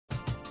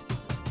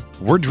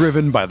We're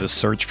driven by the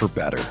search for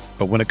better.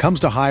 But when it comes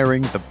to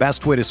hiring, the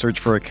best way to search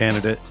for a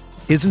candidate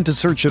isn't to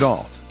search at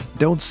all.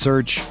 Don't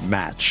search,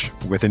 match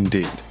with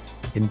Indeed.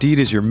 Indeed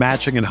is your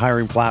matching and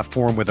hiring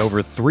platform with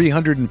over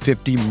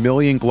 350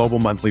 million global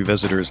monthly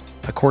visitors,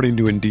 according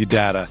to Indeed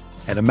data,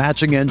 and a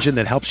matching engine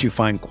that helps you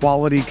find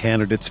quality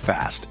candidates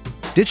fast.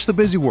 Ditch the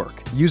busy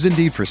work. Use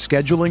Indeed for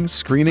scheduling,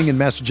 screening, and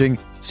messaging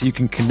so you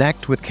can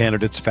connect with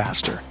candidates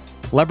faster.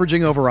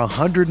 Leveraging over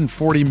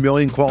 140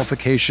 million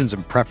qualifications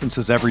and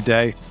preferences every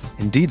day,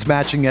 Indeed's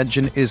matching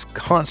engine is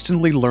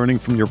constantly learning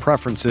from your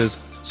preferences,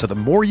 so the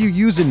more you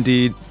use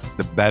Indeed,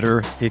 the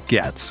better it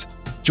gets.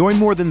 Join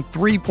more than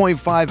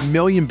 3.5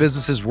 million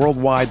businesses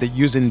worldwide that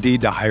use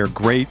Indeed to hire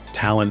great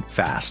talent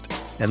fast.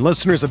 And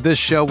listeners of this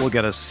show will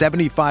get a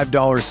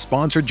 $75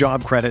 sponsored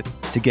job credit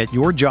to get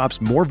your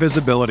jobs more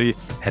visibility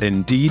at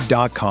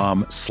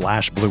Indeed.com/Blue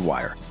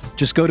Wire.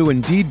 Just go to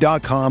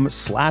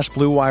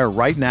Indeed.com/Blue Wire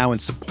right now and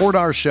support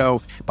our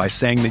show by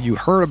saying that you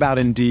heard about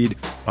Indeed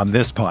on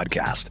this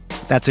podcast.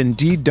 That's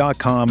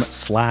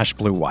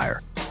Indeed.com/Blue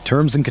Wire.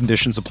 Terms and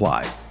conditions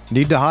apply.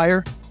 Need to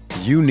hire?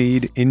 You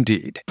need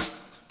Indeed.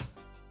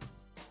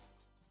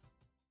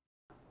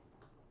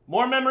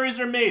 More memories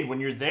are made when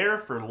you're there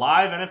for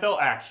live NFL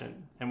action.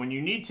 And when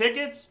you need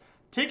tickets,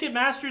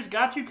 Ticketmaster's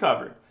got you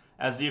covered.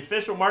 As the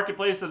official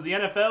marketplace of the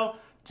NFL,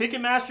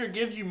 Ticketmaster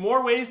gives you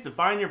more ways to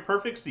find your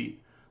perfect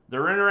seat.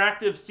 Their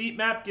interactive seat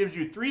map gives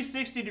you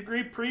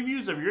 360-degree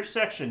previews of your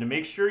section to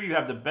make sure you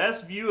have the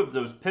best view of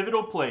those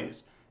pivotal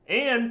plays.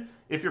 And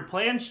if your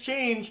plans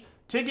change,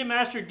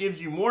 Ticketmaster gives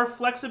you more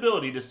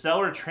flexibility to sell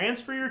or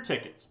transfer your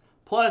tickets.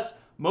 Plus,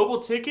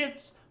 mobile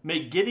tickets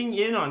make getting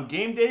in on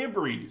game day a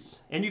breeze.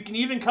 And you can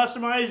even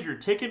customize your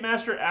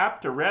Ticketmaster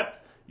app to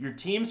rep your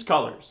team's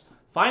colors.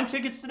 Find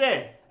tickets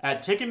today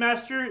at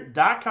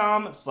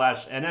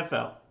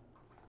Ticketmaster.com/NFL.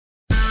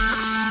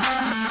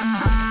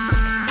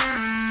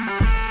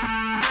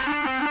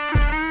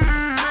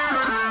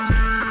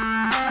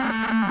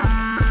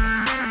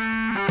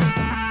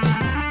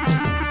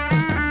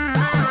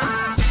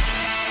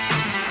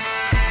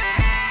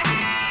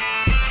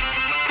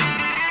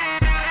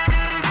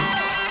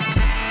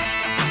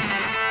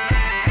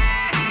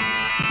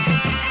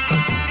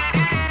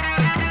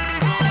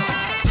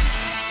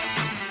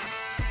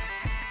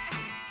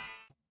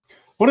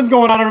 What is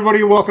going on,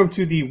 everybody? Welcome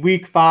to the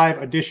Week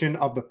 5 edition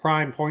of the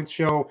Prime Points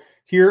Show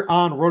here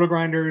on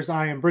RotoGrinders.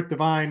 I am Britt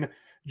Devine,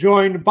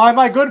 joined by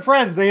my good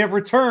friends. They have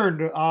returned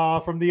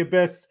from the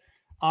abyss.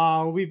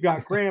 We've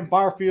got Graham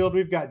Barfield.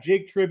 We've got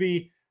Jake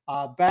Tribby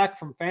back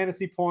from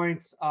Fantasy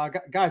Points.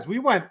 Guys, we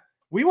went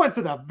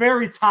to the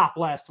very top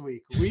last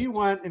week. We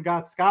went and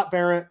got Scott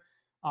Barrett.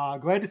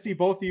 Glad to see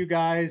both of you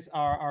guys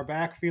are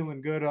back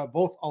feeling good.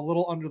 Both a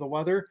little under the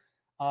weather.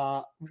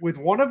 If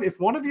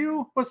one of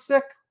you was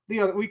sick,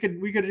 we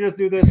could just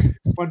do this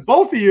when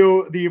both of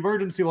you, the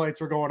emergency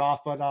lights were going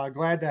off, but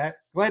glad to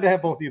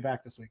have both of you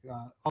back this week.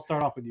 I'll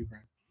start off with you,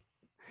 Graham.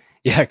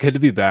 Yeah, good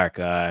to be back.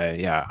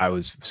 I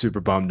was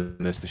super bummed to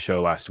miss the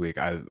show last week.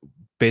 I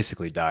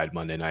basically died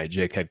Monday night.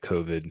 Jake had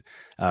COVID,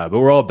 but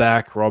we're all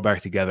back. We're all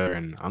back together,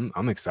 and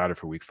I'm excited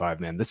for Week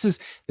 5, man. This is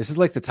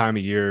like the time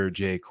of year,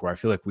 Jake, where I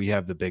feel like we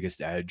have the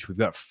biggest edge. We've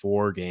got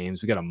 4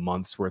 games. We got a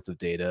month's worth of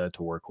data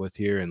to work with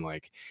here, and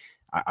like,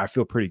 I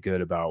feel pretty good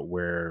about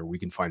where we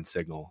can find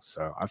signal.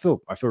 So I feel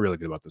really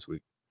good about this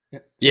week.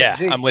 Yeah,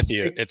 Jake, I'm with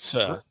you. It's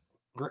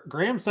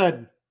Graham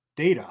said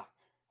data.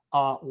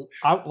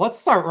 Let's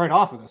start right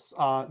off of this.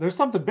 There's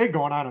something big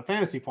going on at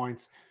Fantasy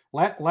Points.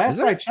 Last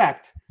I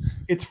checked,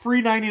 it's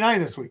free $99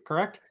 this week,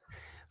 correct?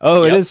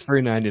 Oh, It is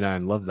free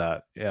 $99. Love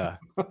that. Yeah.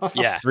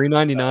 Yeah.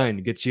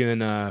 $3.99 gets you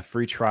in a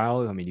free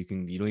trial. I mean,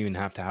 you don't even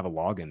have to have a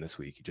login this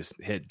week. You just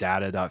hit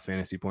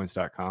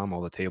data.fantasypoints.com.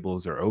 All the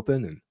tables are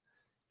open and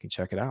you can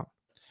check it out.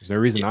 There's no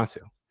reason not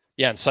to.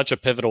 Yeah, in such a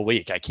pivotal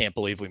week, I can't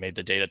believe we made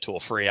the data tool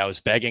free. I was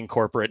begging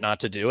corporate not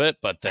to do it,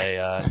 but they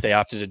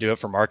opted to do it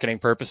for marketing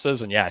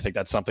purposes. And yeah, I think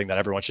that's something that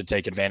everyone should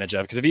take advantage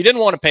of. Because if you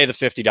didn't want to pay the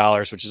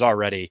 $50, which is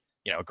already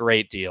a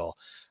great deal,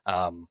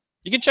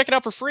 you can check it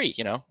out for free.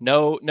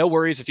 No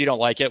worries if you don't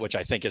like it, which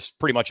I think is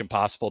pretty much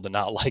impossible to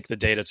not like the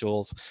data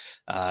tools.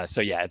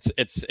 So yeah,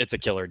 it's a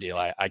killer deal.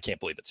 I can't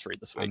believe it's free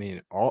this week. I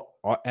mean,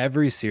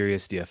 every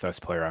serious DFS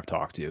player I've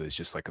talked to is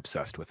just like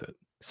obsessed with it.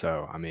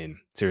 So, I mean,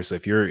 seriously,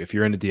 if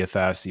you're into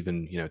DFS,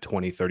 even, $20,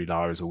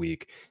 $30 a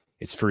week,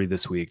 it's free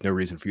this week. No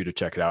reason for you to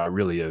check it out. It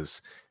really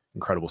is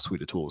incredible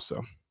suite of tools.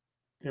 So,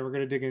 yeah, we're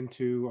going to dig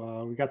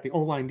into, we got the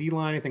O-line,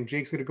 D-line. I think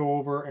Jake's going to go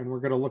over, and we're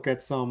going to look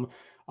at some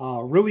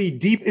really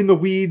deep in the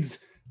weeds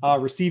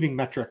receiving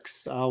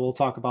metrics. We'll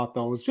talk about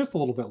those just a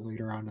little bit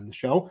later on in the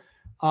show.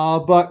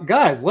 But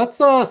guys, let's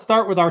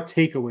start with our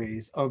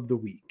takeaways of the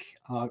week.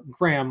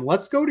 Graham,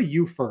 let's go to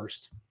you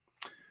first.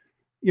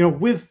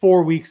 With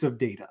 4 weeks of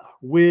data,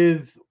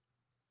 with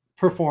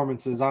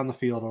performances on the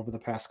field over the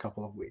past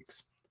couple of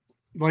weeks,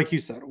 like you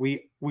said,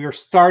 we are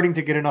starting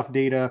to get enough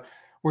data.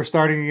 We're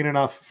starting to get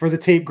enough for the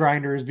tape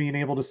grinders being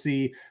able to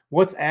see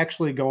what's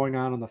actually going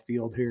on the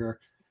field here.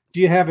 Do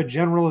you have a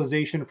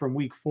generalization from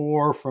week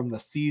 4 from the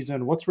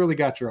season? What's really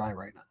got your eye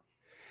right now?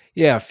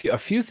 Yeah, a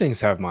few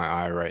things have my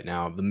eye right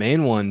now. The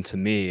main one to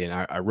me, and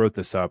I wrote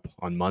this up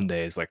on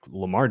Monday, is like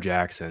Lamar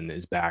Jackson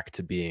is back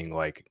to being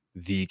like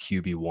the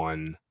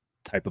QB1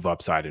 type of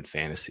upside in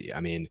fantasy.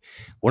 I mean,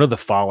 one of the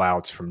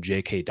fallouts from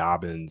J.K.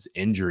 Dobbins'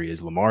 injury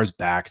is Lamar's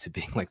back to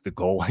being like the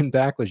goal line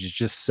back, which is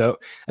just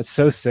that's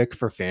so sick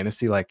for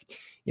fantasy. Like,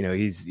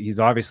 he's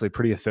obviously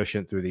pretty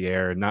efficient through the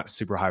air, not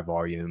super high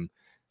volume,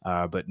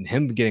 but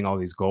him getting all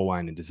these goal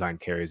line and design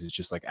carries is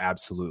just like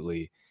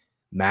absolutely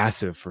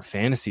massive for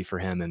fantasy for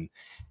him. And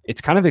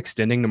it's kind of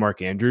extending to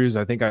Mark Andrews.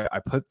 I think I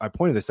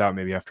pointed this out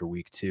maybe after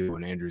week 2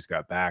 when Andrews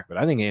got back, but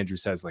I think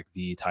Andrews has like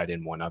the tight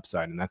end 1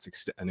 upside, and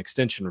that's an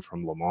extension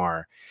from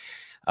Lamar.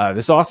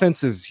 This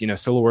offense is,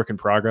 still a work in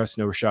progress.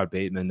 No Rashad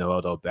Bateman, no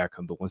Odell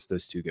Beckham, but once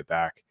those two get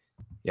back,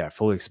 I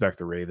fully expect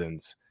the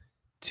Ravens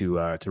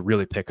to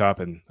really pick up.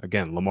 And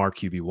again, Lamar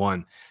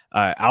QB1.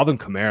 Alvin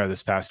Kamara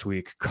this past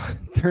week,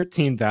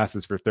 13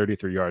 passes for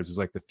 33 yards. It was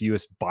like the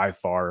fewest by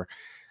far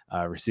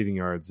receiving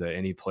yards that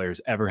any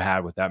players ever had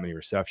with that many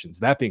receptions.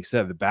 That being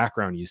said, the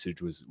background usage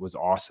was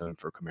awesome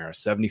for Kamara.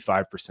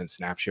 75%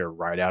 snap share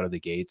right out of the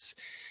gates.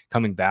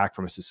 Coming back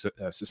from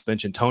a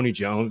suspension, Tony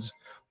Jones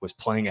was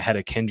playing ahead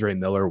of Kendre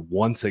Miller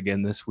once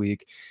again this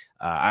week.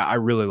 I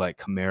really like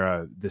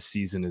Kamara this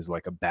season as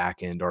like a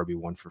back end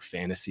RB1 for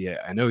fantasy.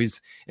 I know he's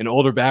an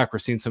older back. We're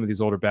seeing some of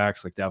these older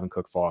backs like Dalvin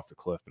Cook fall off the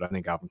cliff, but I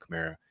think Alvin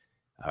Kamara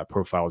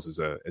profiles as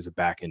a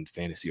back end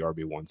fantasy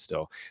RB1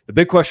 still. The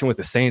big question with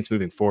the Saints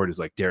moving forward is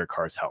like Derek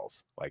Carr's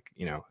health. Like,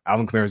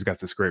 Alvin Kamara's got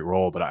this great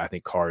role, but I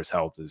think Carr's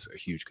health is a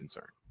huge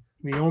concern.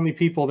 The only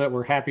people that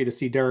were happy to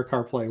see Derek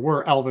Carr play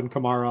were Alvin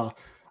Kamara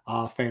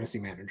fantasy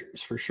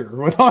managers for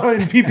sure. In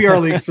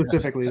PPR leagues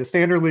specifically, the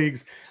standard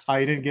leagues,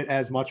 you didn't get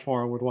as much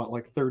for him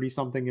with 30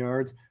 something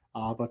yards,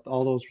 but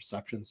all those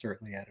receptions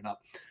certainly added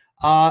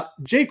up.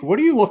 Jake, what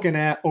are you looking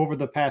at over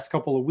the past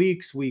couple of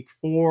weeks? Week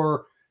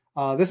 4.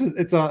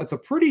 It's a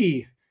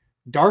pretty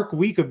dark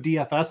week of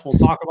DFS. We'll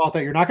talk about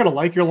that. You're not going to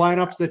like your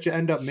lineups that you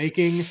end up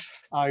making.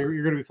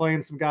 You're going to be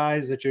playing some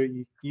guys that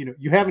you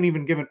haven't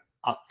even given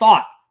a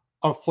thought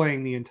of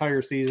playing the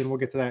entire season. We'll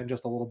get to that in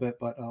just a little bit.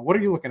 But what are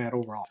you looking at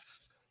overall?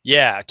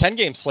 Yeah,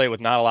 10-game slate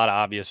with not a lot of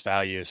obvious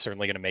value is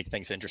certainly going to make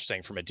things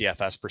interesting from a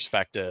DFS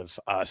perspective.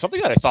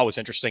 Something that I thought was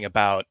interesting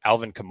about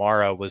Alvin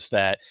Kamara was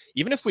that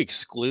even if we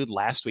exclude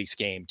last week's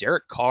game,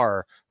 Derek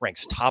Carr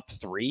ranks top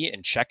 3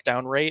 in check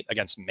down rate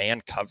against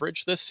man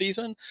coverage this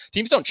season.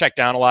 Teams don't check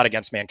down a lot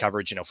against man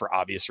coverage, for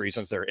obvious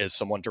reasons. There is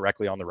someone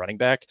directly on the running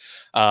back.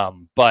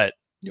 But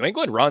New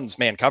England runs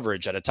man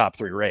coverage at a top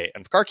 3 rate.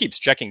 And if Carr keeps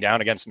checking down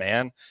against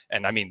man,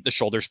 and I mean, the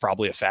shoulder's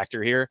probably a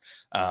factor here.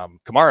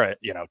 Kamara,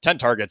 10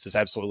 targets is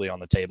absolutely on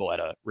the table at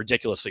a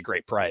ridiculously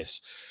great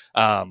price.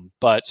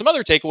 But some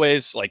other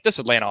takeaways, like this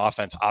Atlanta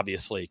offense,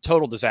 obviously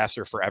total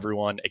disaster for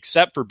everyone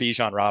except for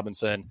Bijan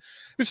Robinson,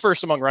 who's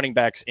first among running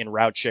backs in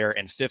route share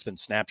and 5th in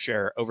snap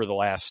share over the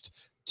last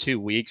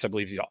 2 weeks. I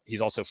believe he's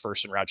also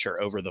first in route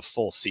share over the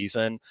full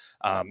season.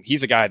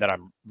 He's a guy that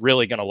I'm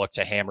really going to look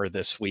to hammer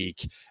this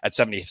week at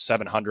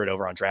 7,700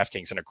 over on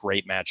DraftKings in a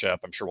great matchup.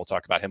 I'm sure we'll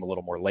talk about him a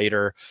little more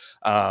later.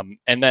 And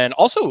then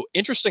also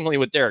interestingly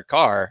with Derek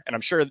Carr, and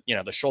I'm sure,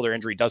 the shoulder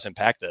injury does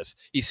impact this,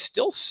 he's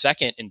still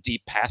second in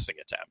deep passing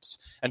attempts.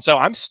 And so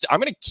I'm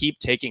going to keep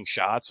taking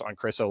shots on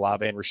Chris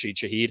Olave and Rashid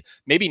Shaheed,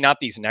 maybe not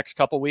these next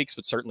couple weeks,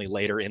 but certainly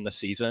later in the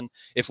season,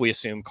 if we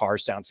assume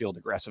Carr's downfield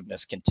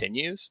aggressiveness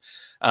continues.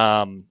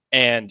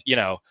 And,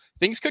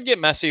 things could get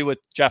messy with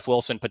Jeff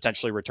Wilson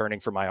potentially returning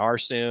from IR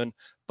soon,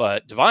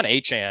 but Devon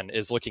Achane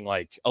is looking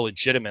like a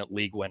legitimate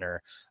league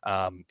winner.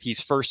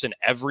 He's first in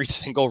every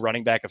single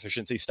running back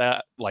efficiency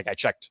stat. Like I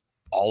checked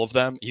all of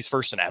them. He's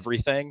first in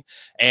everything.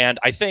 And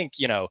I think,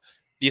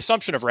 the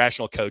assumption of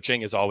rational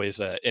coaching is always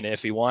an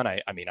iffy one.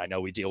 I mean, I know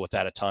we deal with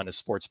that a ton as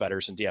sports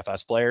bettors and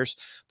DFS players,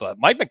 but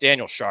Mike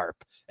McDaniel's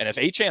sharp. And if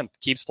Achane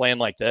keeps playing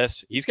like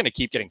this, he's going to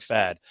keep getting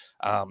fed.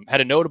 Had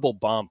a notable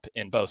bump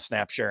in both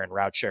snap share and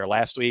route share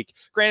last week.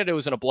 Granted, it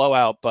was in a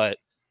blowout, but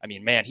I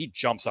mean, man, he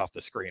jumps off the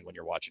screen when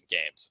you're watching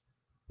games.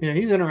 Yeah,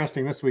 he's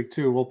interesting this week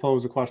too. We'll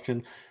pose a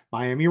question.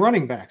 Miami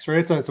running backs,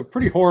 right? It's a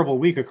pretty horrible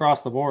week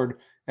across the board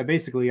at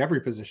basically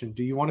every position.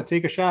 Do you want to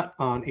take a shot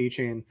on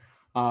Achane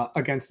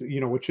against,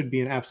 what should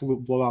be an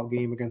absolute blowout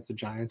game against the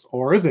Giants?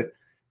 Or is it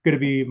going to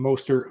be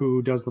Mostert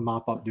who does the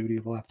mop-up duty?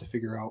 We'll have to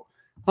figure out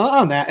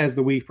on that as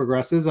the week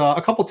progresses. A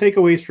couple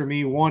takeaways for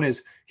me. One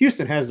is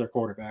Houston has their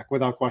quarterback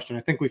without question. I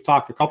think we've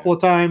talked a couple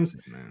of times.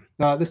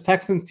 This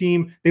Texans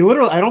team, they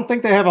literally, I don't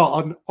think they have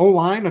an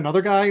O-line.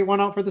 Another guy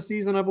went out for the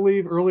season, I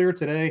believe, earlier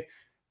today.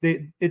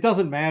 It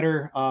doesn't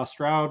matter.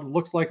 Stroud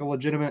looks like a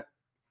legitimate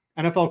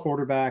NFL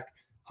quarterback.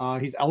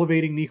 He's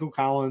elevating Nico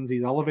Collins.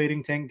 He's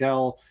elevating Tank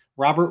Dell.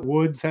 Robert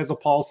Woods has a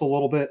pulse a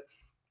little bit.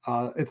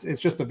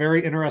 It's just a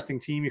very interesting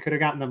team. You could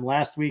have gotten them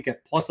last week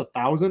at plus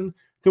 1,000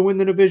 to win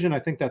the division. I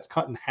think that's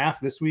cut in half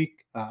this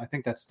week. I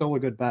think that's still a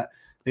good bet.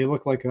 They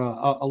look like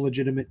a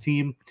legitimate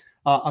team.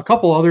 A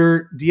couple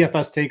other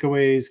DFS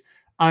takeaways.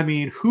 I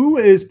mean, who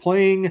is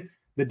playing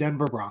the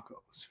Denver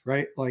Broncos,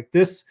 right? Like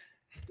this,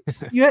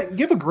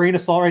 give a grain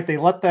of salt, right? They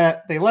let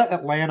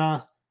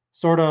Atlanta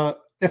sort of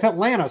if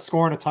Atlanta's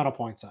scoring a ton of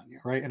points on you,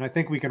 right? And I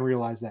think we can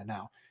realize that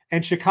now.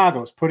 And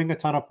Chicago's putting a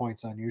ton of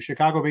points on you.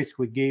 Chicago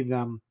basically gave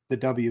them the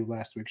W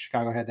last week.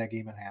 Chicago had that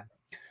game in hand.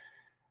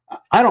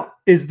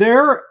 Is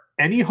there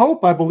any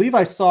hope? I believe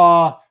I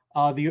saw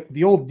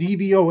the old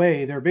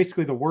DVOA. They're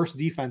basically the worst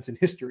defense in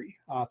history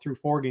through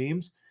 4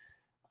 games.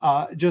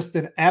 Just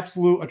an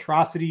absolute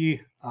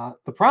atrocity.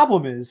 The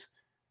problem is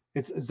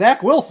it's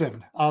Zach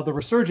Wilson, the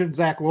resurgent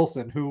Zach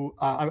Wilson, who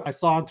I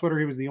saw on Twitter.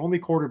 He was the only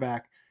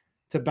quarterback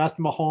to best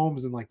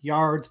Mahomes in like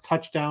yards,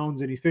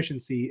 touchdowns, and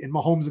efficiency in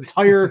Mahomes'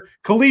 entire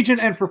collegiate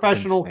and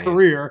professional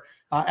career.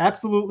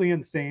 Absolutely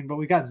insane. But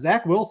we got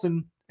Zach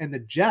Wilson and the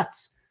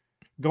Jets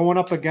going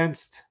up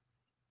against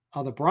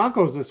the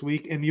Broncos this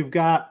week, and you've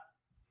got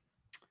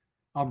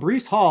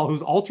Breece Hall,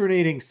 who's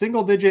alternating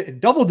single-digit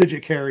and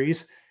double-digit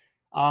carries.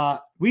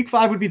 Week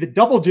 5 would be the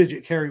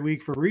double-digit carry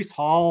week for Breece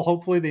Hall.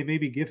 Hopefully, they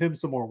maybe give him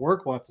some more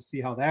work. We'll have to see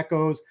how that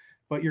goes.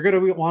 But you're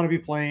going to want to be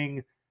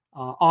playing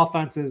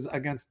offenses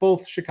against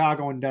both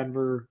Chicago and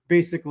Denver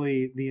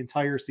basically the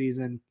entire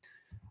season.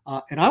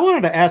 And I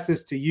wanted to ask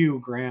this to you,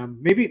 Graham.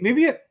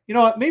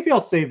 Maybe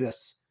I'll save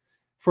this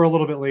for a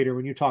little bit later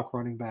when you talk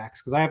running backs,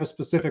 because I have a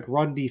specific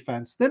run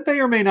defense that may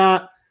or may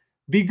not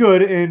be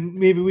good, and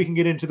maybe we can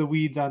get into the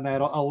weeds on that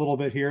a little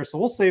bit here. So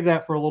we'll save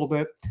that for a little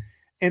bit.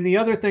 And the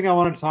other thing I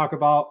wanted to talk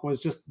about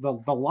was just the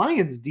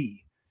Lions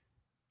D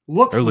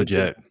looks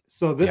legit.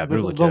 So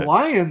the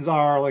Lions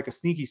are like a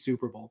sneaky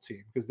Super Bowl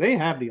team because they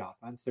have the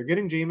offense. They're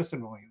getting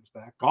Jameson Williams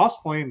back. Goff's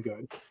playing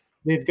good.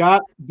 They've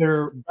got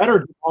their better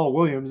Jamal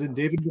Williams and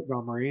David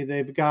Montgomery.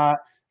 They've got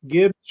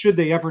Gibbs, should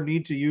they ever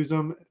need to use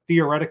him,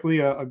 theoretically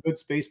a good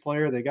space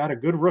player. They got a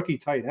good rookie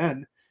tight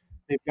end.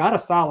 They've got a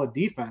solid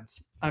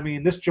defense. I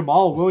mean, this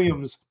Jamal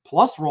Williams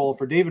plus role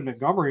for David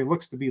Montgomery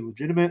looks to be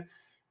legitimate.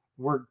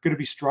 We're going to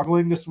be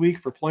struggling this week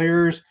for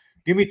players.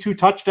 Give me 2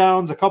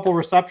 touchdowns, a couple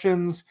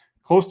receptions,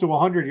 close to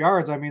 100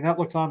 yards. I mean, that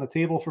looks on the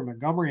table for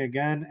Montgomery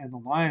again, and the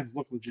Lions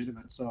look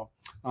legitimate. So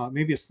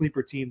maybe a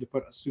sleeper team to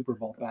put a Super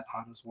Bowl bet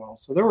on as well.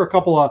 So there were a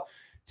couple of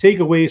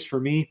takeaways for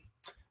me.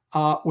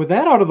 With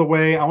that out of the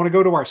way, I want to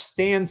go to our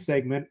stand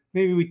segment.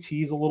 Maybe we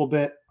tease a little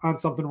bit on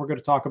something we're going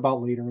to talk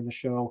about later in the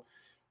show.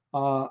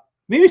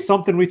 Maybe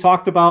something we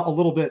talked about a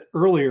little bit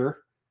earlier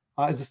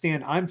as a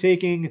stand I'm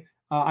taking.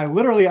 I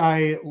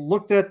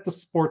looked at the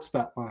sports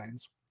bet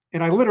lines,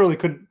 and I literally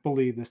couldn't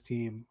believe this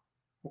team.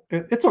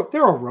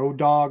 They're a road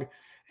dog,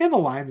 and the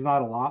line's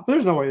not a lot, but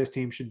there's no way this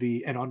team should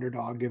be an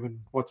underdog given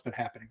what's been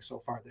happening so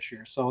far this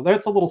year. So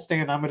that's a little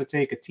stand I'm going to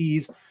take, a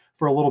tease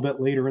for a little bit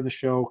later in the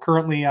show.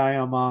 Currently, I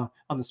am on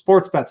the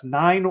sports bets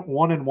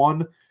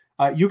 9-1-1.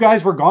 You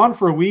guys were gone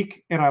for a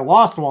week, and I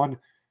lost one.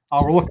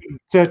 We're looking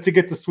to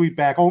get the sweep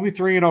back. Only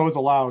 3-0 is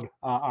allowed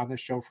on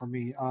this show from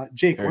me.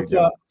 Jake, what's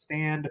a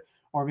stand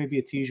or maybe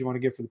a tease you want to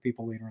give for the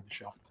people later in the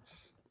show?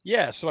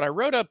 Yeah, so when I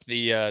wrote up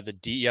the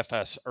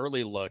DFS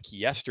early look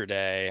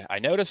yesterday, I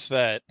noticed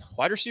that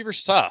wide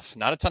receivers tough.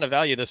 Not a ton of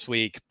value this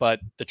week, but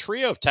the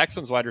trio of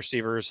Texans wide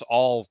receivers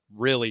all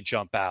really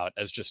jump out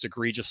as just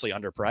egregiously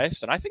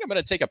underpriced. And I think I'm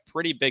going to take a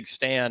pretty big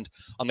stand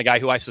on the guy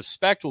who I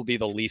suspect will be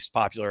the least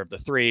popular of the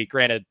 3.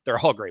 Granted, they're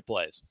all great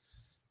plays.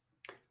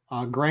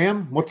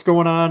 Graham, what's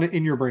going on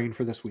in your brain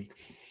for this week?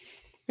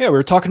 Yeah, we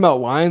were talking about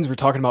Lions. We're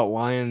talking about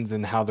Lions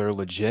and how they're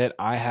legit.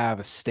 I have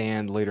a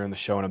stand later in the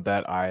show and a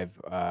bet I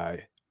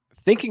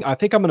think I'm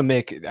going to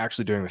make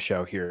actually during the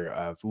show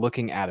here,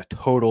 looking at a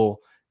total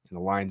in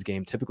the Lions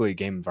game, typically a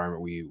game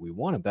environment we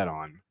want to bet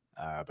on,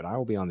 but I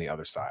will be on the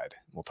other side.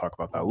 We'll talk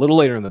about that a little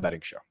later in the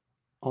betting show.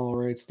 All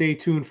right, stay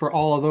tuned for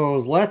all of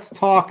those. Let's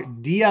talk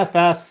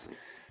DFS.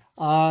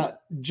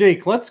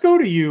 Jake, let's go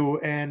to you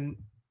and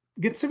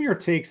get some of your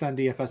takes on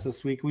DFS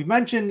this week. We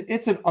mentioned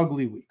it's an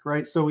ugly week,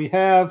 right? So we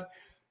have,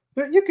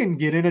 you can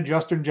get in a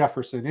Justin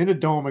Jefferson in a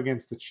dome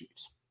against the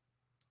Chiefs,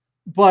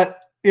 but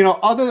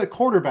other than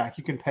quarterback,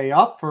 you can pay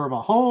up for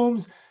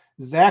Mahomes.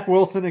 Zach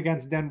Wilson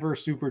against Denver,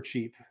 super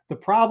cheap. The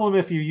problem,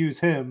 if you use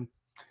him,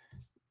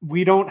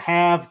 we don't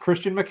have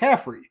Christian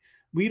McCaffrey.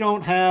 We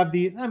don't have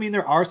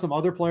there are some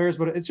other players,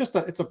 but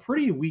it's a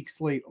pretty weak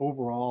slate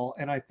overall.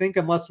 And I think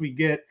unless we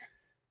get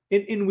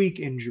an in-week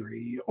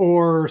injury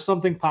or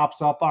something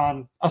pops up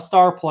on a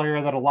star player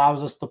that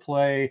allows us to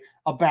play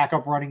a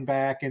backup running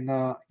back in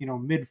the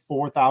mid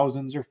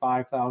 4,000s or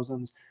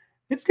 5,000s,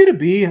 it's going to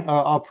be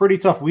a pretty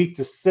tough week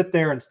to sit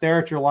there and stare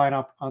at your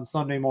lineup on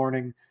Sunday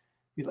morning.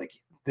 Be like,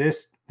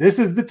 this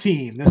is the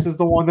team. This is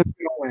the one that's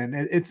going to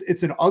win.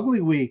 It's an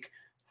ugly week.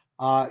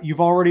 You've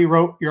already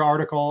wrote your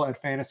article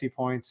at Fantasy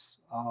Points.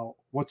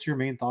 What's your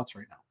main thoughts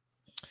right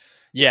now?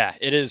 Yeah,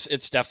 it is.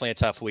 It's definitely a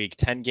tough week.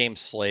 10-game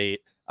slate.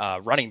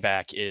 Running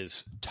back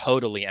is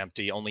totally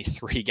empty. Only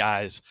 3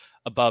 guys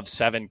above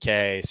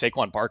 7K.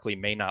 Saquon Barkley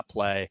may not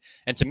play.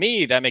 And to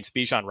me, that makes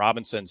Bijan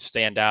Robinson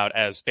stand out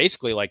as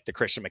basically like the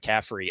Christian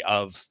McCaffrey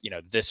of,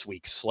 this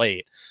week's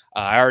slate.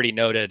 I already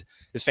noted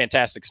his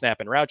fantastic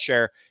snap and route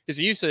share. His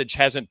usage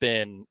hasn't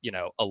been,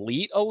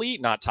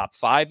 elite, not top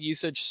 5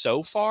 usage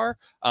so far.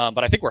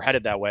 But I think we're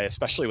headed that way,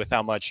 especially with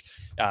how much,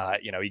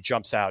 he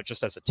jumps out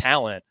just as a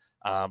talent.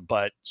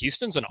 But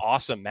Houston's an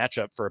awesome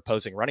matchup for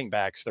opposing running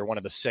backs. They're one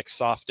of the 6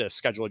 softest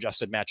schedule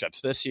adjusted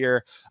matchups this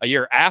year, a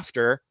year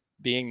after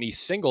being the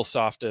single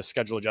softest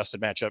schedule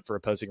adjusted matchup for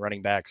opposing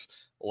running backs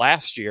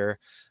last year.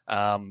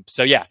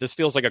 So yeah, this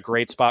feels like a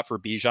great spot for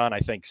Bijan. I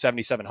think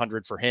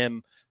 7,700 for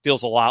him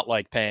feels a lot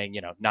like paying,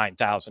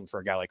 9,000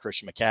 for a guy like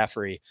Christian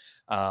McCaffrey.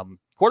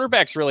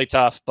 Quarterback's really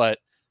tough, but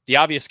the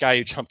obvious guy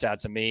who jumped out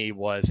to me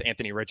was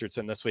Anthony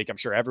Richardson this week. I'm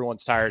sure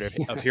everyone's tired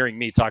of hearing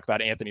me talk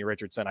about Anthony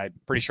Richardson. I'm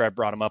pretty sure I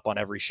brought him up on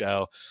every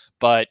show,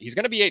 but he's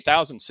going to be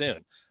 8,000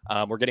 soon.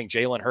 We're getting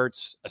Jalen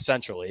Hurts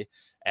essentially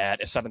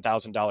at a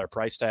 $7,000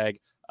 price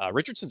tag.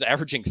 Richardson's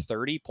averaging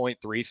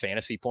 30.3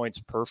 fantasy points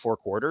per 4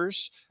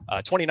 quarters.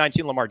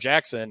 2019 Lamar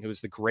Jackson, who is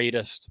the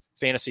greatest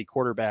fantasy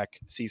quarterback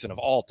season of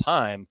all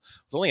time,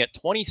 was only at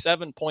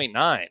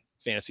 27.9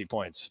 fantasy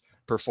points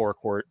per 4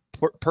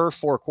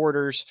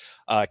 quarters.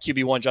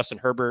 QB1 Justin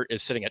Herbert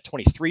is sitting at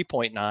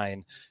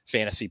 23.9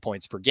 fantasy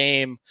points per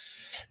game.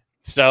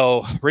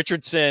 So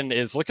Richardson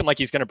is looking like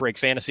he's going to break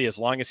fantasy as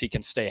long as he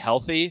can stay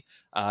healthy.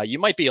 You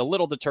might be a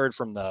little deterred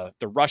from the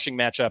rushing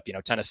matchup.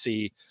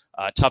 Tennessee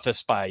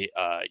toughest by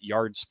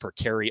yards per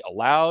carry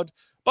allowed,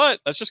 but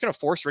that's just going to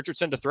force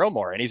Richardson to throw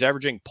more. And he's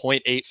averaging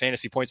 0.8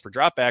 fantasy points per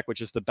dropback,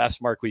 which is the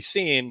best mark we've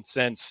seen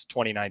since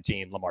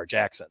 2019 Lamar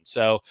Jackson.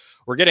 So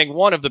we're getting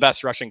one of the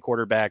best rushing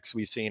quarterbacks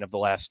we've seen of the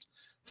last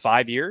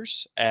 5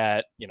 years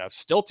at,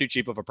 still too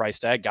cheap of a price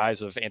tag.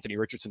 Guys of Anthony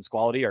Richardson's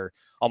quality are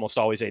almost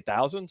always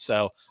 8,000.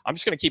 So I'm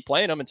just going to keep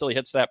playing him until he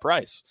hits that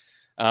price.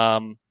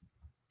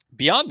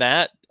 Beyond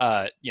that,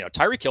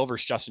 Tyreek Hill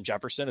versus Justin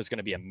Jefferson is going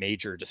to be a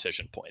major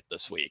decision point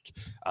this week.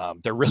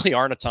 There really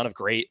aren't a ton of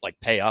great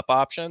pay up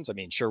options. I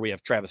mean, sure, we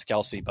have Travis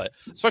Kelce, but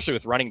especially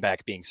with running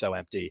back being so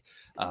empty,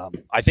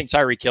 I think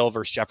Tyreek Hill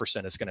versus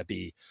Jefferson is going to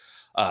be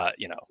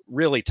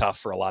really tough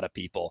for a lot of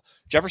people.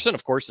 Jefferson,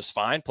 of course, is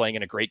fine playing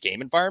in a great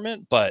game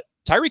environment, but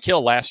Tyreek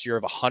Hill last year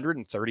of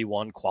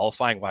 131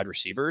 qualifying wide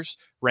receivers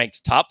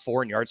ranked top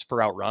 4 in yards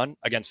per out run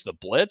against the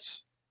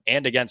blitz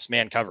and against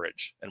man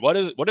coverage. And what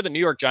do the New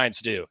York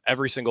Giants do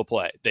every single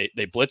play?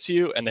 They blitz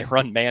you and they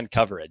run man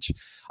coverage.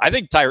 I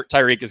think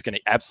Tyreek is going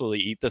to absolutely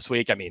eat this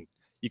week. I mean,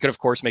 you could, of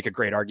course, make a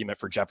great argument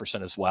for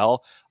Jefferson as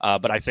well.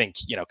 But I think,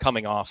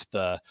 coming off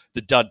the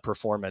dud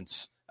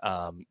performance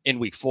in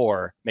week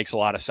 4 makes a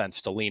lot of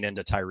sense to lean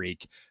into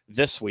Tyreek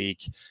this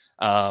week.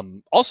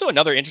 Also,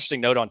 another interesting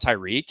note on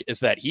Tyreek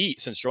is that he,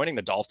 since joining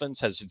the Dolphins,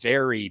 has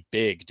very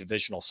big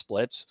divisional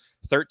splits.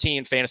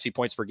 13 fantasy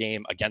points per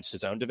game against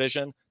his own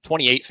division,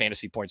 28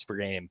 fantasy points per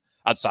game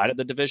outside of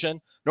the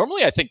division.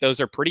 Normally, I think those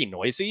are pretty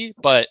noisy,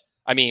 but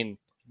I mean,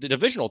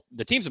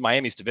 the teams in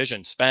Miami's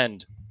division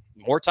spend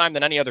more time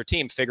than any other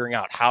team figuring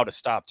out how to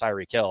stop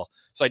Tyreek Hill.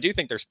 So I do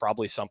think there's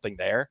probably something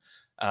there.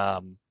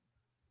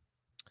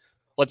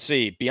 Let's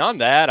see.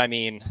 Beyond that, I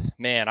mean,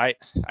 man, I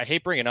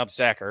hate bringing up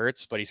Zach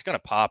Ertz, but he's going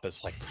to pop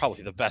as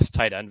probably the best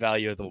tight end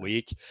value of the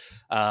week.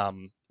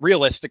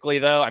 Realistically,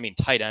 though, I mean,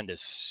 tight end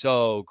is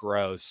so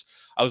gross.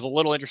 I was a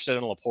little interested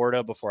in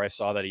Laporta before I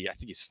saw that I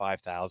think he's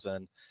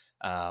 5,000.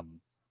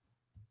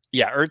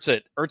 Ertz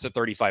at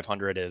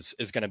 3,500 is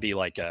going to be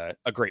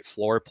a great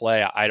floor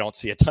play. I don't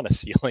see a ton of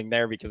ceiling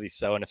there because he's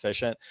so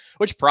inefficient,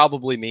 which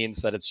probably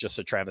means that it's just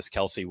a Travis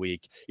Kelce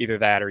week. Either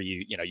that or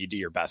you do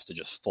your best to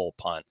just full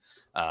punt.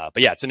 But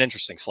yeah, it's an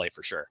interesting slate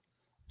for sure.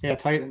 Yeah,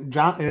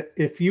 John.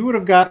 If you would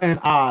have gotten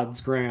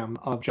odds, Graham,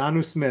 of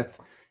Jonnu Smith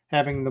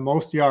having the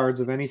most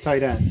yards of any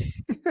tight end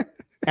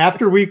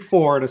after week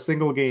 4 in a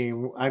single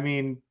game, I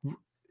mean,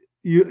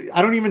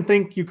 I don't even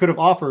think you could have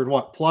offered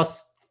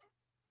plus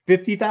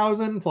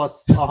 50,000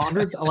 plus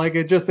 100.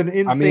 It's just an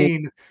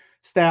insane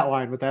stat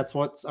line, but that's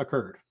what's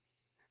occurred.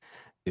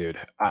 Dude,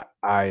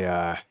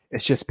 I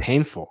it's just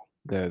painful.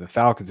 The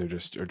Falcons are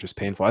just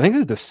painful. I think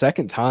this is the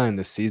second time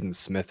this season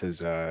Smith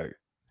has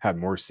had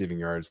more receiving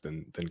yards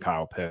than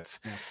Kyle Pitts.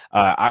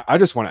 Yeah. I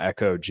just want to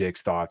echo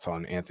Jake's thoughts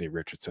on Anthony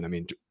Richardson. I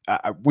mean,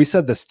 we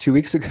said this 2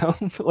 weeks ago,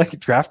 but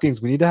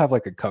DraftKings, we need to have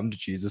a come to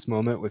Jesus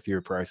moment with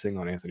your pricing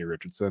on Anthony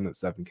Richardson at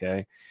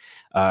 7K.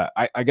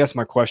 I guess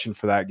my question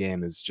for that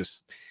game is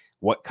just,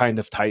 what kind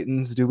of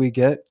Titans do we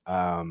get?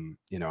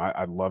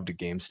 I'd love to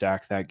game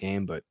stack that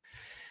game, but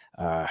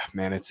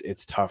man,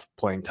 it's tough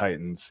playing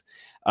Titans.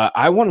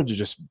 I wanted to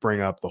just bring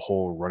up the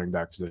whole running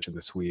back position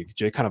this week.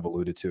 Jay kind of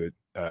alluded to it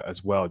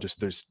as well. Just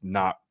there's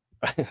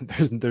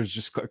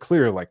just a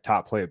clear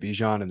top play at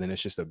Bijan, and then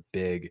it's just a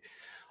big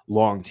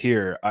long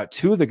tier.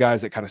 2 of the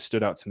guys that kind of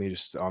stood out to me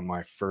just on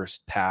my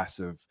first pass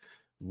of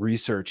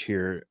research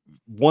here,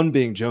 one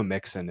being Joe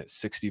Mixon at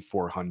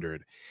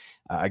 6,400.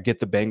 I get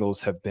the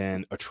Bengals have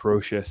been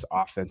atrocious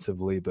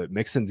offensively, but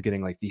Mixon's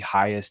getting the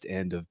highest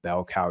end of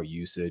bell cow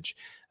usage.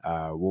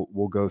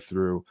 We'll go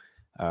through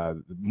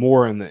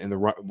more in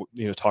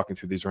the talking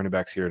through these running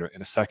backs here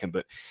in a second,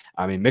 but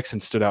I mean, Mixon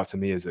stood out to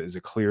me as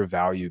a clear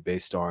value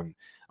based on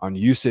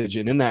usage.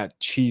 And in that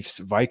Chiefs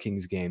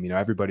Vikings game,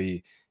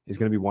 everybody is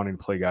going to be wanting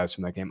to play guys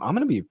from that game. I'm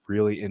going to be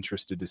really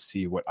interested to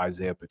see what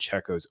Isaiah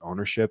Pacheco's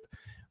ownership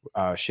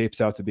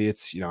shapes out to be.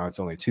 It's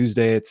only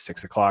Tuesday. It's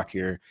 6 o'clock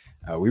here.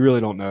 We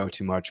really don't know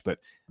too much, but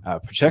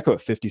Pacheco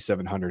at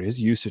 5,700,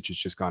 his usage has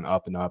just gone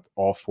up and up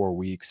all 4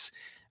 weeks.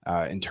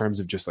 In terms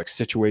of just like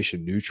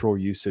situation neutral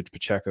usage,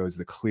 Pacheco is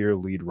the clear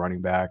lead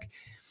running back.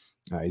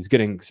 He's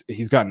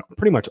gotten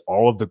pretty much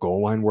all of the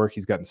goal line work.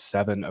 He's gotten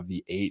 7 of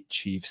the 8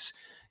 Chiefs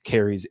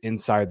carries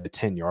inside the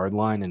 10-yard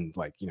line. And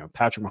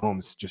Patrick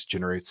Mahomes just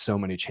generates so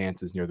many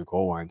chances near the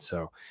goal line.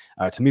 So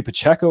to me,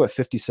 Pacheco at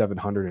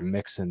 5,700 and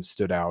Mixon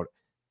stood out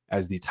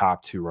as the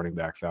top 2 running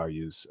back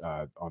values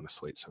on the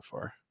slate so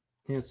far.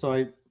 Yeah, so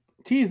I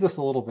tease this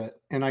a little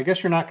bit, and I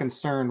guess you're not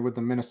concerned with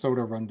the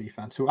Minnesota run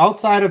defense, who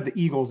outside of the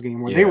Eagles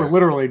game where they were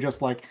literally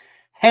just like,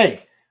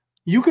 hey,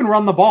 you can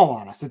run the ball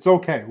on us. It's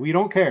okay. We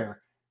don't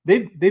care.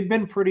 They've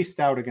been pretty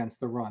stout against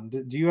the run.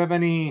 Do you have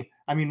any?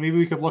 I mean, maybe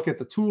we could look at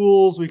the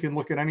tools. We can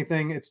look at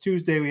anything. It's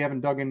Tuesday. We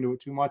haven't dug into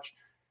it too much.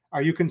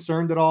 Are you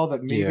concerned at all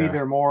that maybe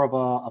they're more of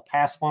a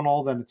pass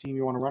funnel than a team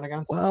you want to run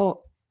against?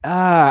 Well,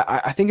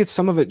 I think it's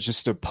some of it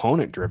just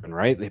opponent driven,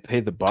 right? They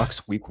played the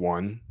Bucs week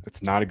 1.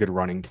 It's not a good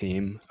running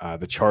team.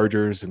 The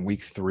Chargers in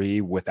week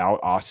 3 without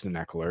Austin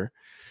Eckler.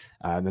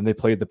 And then they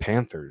played the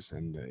Panthers,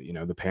 and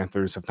the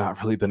Panthers have not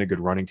really been a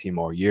good running team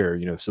all year.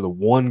 So the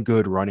one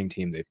good running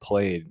team they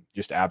played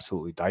just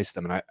absolutely diced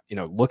them. And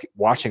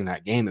watching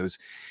that game, it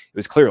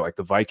was clear like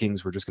the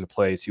Vikings were just going to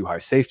play 2 high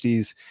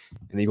safeties,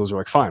 and the Eagles were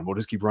like, fine, we'll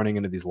just keep running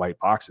into these light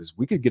boxes.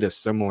 We could get a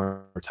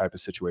similar type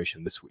of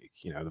situation this week.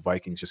 The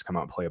Vikings just come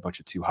out and play a bunch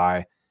of 2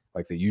 high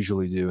like they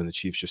usually do, and the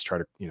Chiefs just try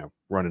to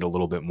run it a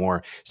little bit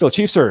more. Still,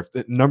 Chiefs are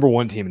the number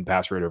 1 team in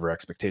pass rate over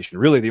expectation.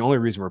 Really, the only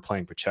reason we're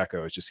playing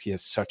Pacheco is just he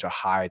has such a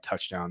high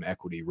touchdown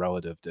equity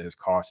relative to his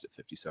cost at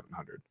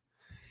 5,700.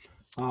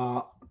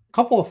 A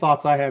couple of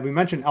thoughts I have. We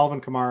mentioned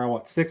Alvin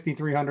Kamara,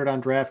 6,300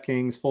 on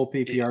DraftKings, full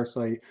PPR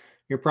site.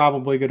 You're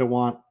probably going to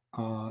want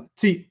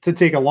to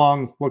take a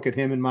long look at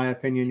him, in my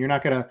opinion. You're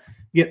not going to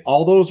get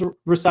all those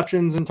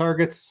receptions and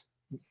targets.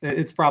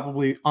 It's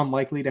probably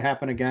unlikely to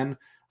happen again.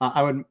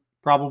 I would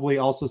probably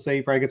also say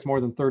he probably gets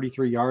more than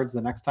 33 yards the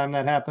next time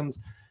that happens.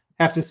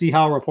 Have to see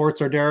how reports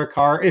are Derek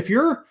Carr. If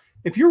you're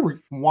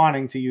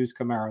wanting to use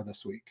Kamara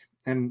this week,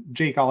 and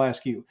Jake, I'll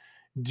ask you,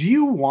 do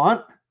you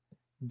want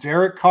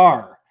Derek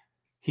Carr?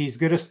 He's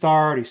going to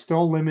start. He's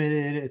still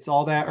limited. It's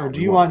all that. Or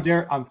do you want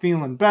Derek? I'm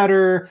feeling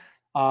better.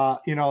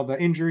 The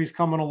injuries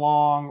coming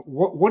along.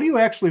 What do you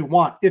actually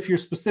want if you're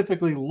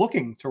specifically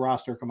looking to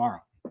roster Kamara?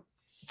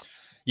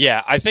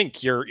 Yeah, I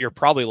think you're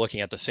probably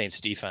looking at the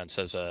Saints defense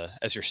as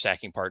your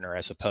stacking partner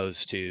as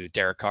opposed to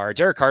Derek Carr.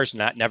 Derek Carr's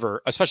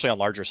never, especially on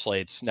larger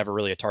slates, never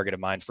really a target of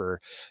mine for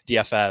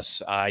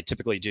DFS. I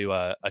typically do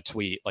a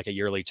tweet, like a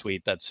yearly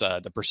tweet, that's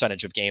the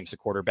percentage of games the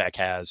quarterback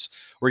has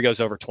where he goes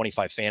over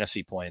 25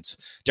 fantasy points.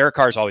 Derek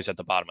Carr's always at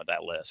the bottom of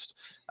that list.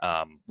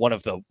 One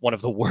of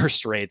the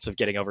worst rates of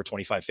getting over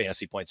 25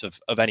 fantasy points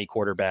of any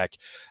quarterback.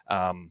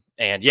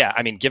 And yeah,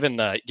 I mean, given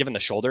the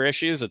shoulder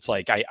issues, it's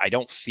like I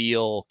don't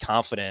feel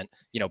confident,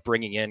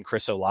 bringing in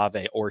Chris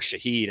Olave or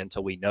Shaheed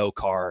until we know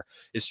Carr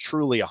is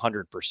truly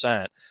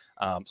 100%.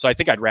 So I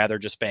think I'd rather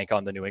just bank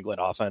on the New England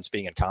offense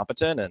being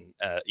incompetent and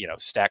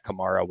stack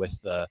Kamara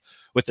with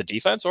the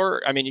defense.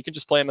 Or I mean, you can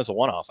just play him as a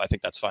one-off. I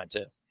think that's fine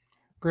too.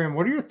 Graham,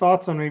 what are your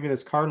thoughts on maybe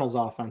this Cardinals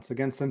offense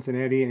against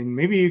Cincinnati? And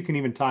maybe you can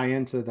even tie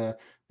into the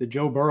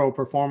Joe Burrow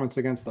performance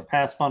against the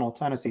pass funnel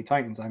Tennessee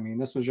Titans. I mean,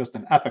 this was just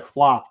an epic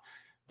flop.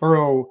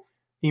 Burrow,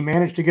 he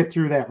managed to get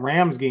through that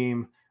Rams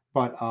game,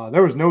 but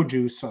there was no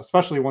juice,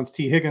 especially once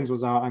T. Higgins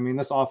was out. I mean,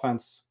 this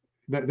offense,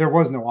 there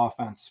was no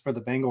offense for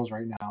the Bengals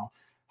right now.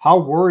 How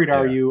worried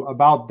are you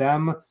about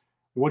them?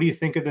 What do you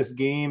think of this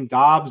game?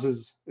 Dobbs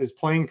is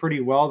playing pretty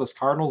well. This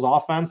Cardinals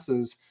offense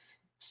is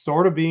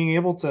sort of being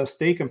able to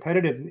stay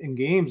competitive in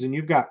games, and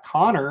you've got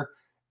Connor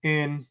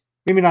in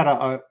maybe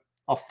not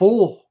a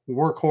full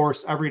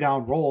workhorse every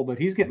down role, but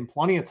he's getting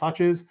plenty of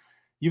touches.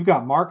 You've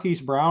got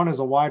Marquise Brown as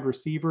a wide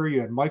receiver.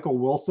 You had Michael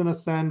Wilson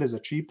ascend as a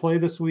cheap play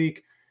this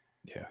week.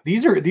 Yeah,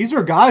 these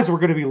are guys we're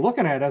going to be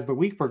looking at as the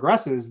week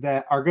progresses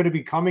that are going to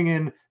be coming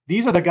in.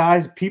 These are the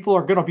guys people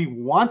are going to be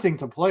wanting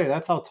to play.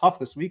 That's how tough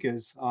this week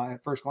is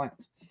at first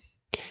glance.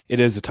 It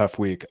is a tough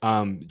week.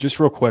 Just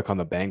real quick on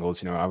the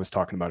Bengals, I was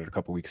talking about it a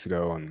couple weeks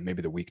ago on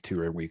maybe the week 2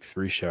 or week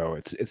 3 show.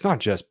 It's not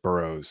just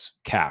Burrow's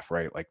calf,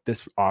 right? Like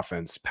this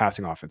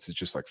passing offense is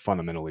just like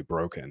fundamentally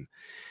broken.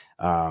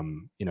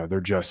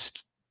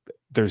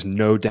 There's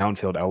no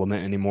downfield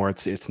element anymore.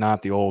 It's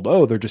not the old,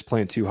 they're just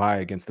playing too high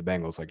against the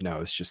Bengals. Like, no,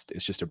 it's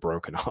just a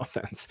broken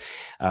offense.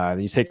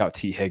 Then you take out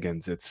T.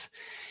 Higgins.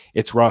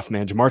 It's rough,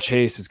 man. Jamar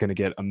Chase is going to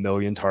get 1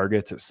 million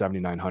targets at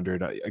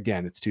 7,900.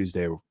 Again, it's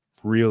Tuesday.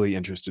 Really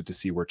interested to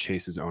see where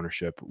Chase's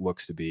ownership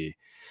looks to be.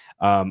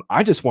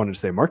 I just wanted to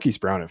say Marquise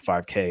Brown at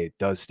 5K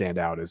does stand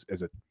out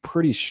as a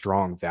pretty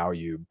strong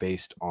value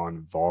based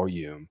on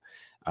volume.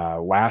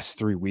 Last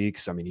 3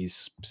 weeks, I mean,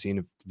 he's seen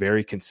a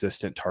very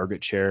consistent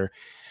target share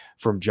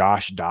from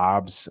Josh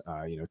Dobbs,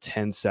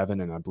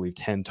 10-7 and I believe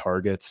 10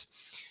 targets.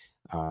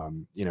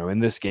 In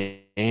this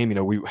game,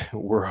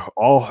 we're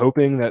all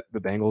hoping that the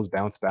Bengals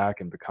bounce back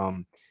and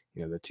become,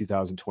 the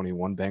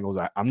 2021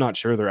 Bengals. I'm not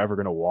sure they're ever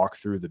going to walk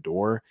through the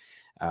door.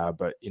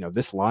 But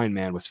this line,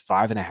 man, was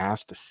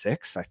 5.5 to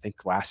 6. I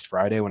think last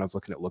Friday when I was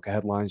looking at look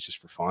ahead lines just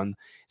for fun,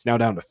 it's now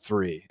down to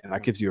 3. And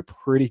that gives you a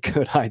pretty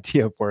good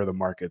idea of where the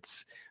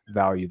markets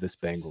value this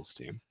Bengals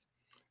team.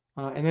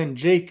 And then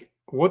Jake,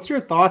 what's your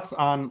thoughts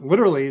on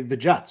literally the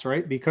Jets,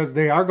 right? Because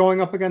they are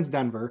going up against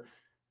Denver.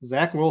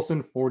 Zach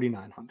Wilson,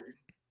 4,900.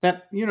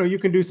 That, you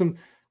can do some.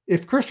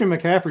 If Christian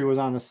McCaffrey was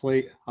on the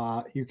slate,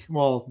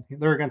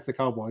 they're against the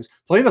Cowboys.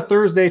 Play the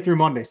Thursday through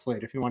Monday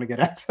slate if you want to get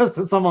access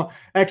to someone,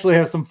 actually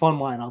have some fun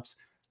lineups.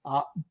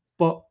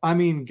 But I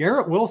mean,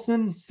 Garrett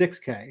Wilson,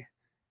 6K,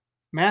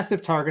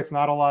 massive targets,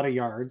 not a lot of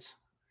yards,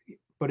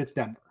 but it's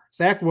Denver.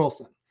 Zach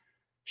Wilson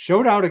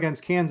showed out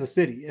against Kansas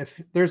City.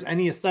 If there's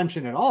any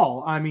ascension at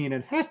all, I mean,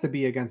 it has to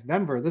be against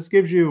Denver. This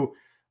gives you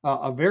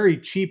a very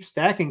cheap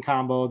stacking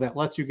combo that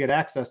lets you get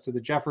access to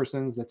the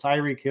Jeffersons, the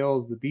Tyreek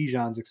Hills, the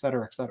Bijans, et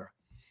cetera, et cetera.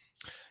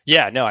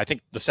 Yeah, no, I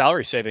think the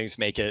salary savings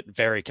make it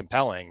very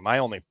compelling. My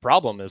only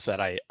problem is that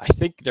I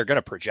think they're going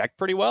to project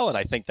pretty well, and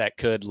I think that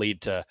could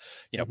lead to,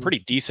 pretty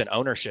decent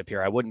ownership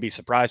here. I wouldn't be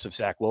surprised if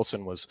Zach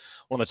Wilson was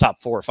one of the top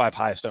 4 or 5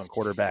 highest owned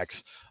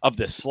quarterbacks of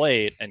this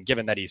slate, and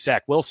given that he's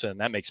Zach Wilson,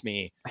 that makes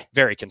me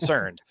very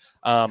concerned.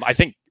 I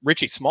think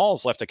Richie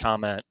Smalls left a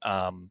comment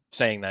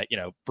saying that,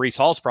 Breece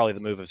Hall is probably the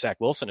move if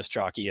Zach Wilson is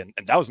chalky, and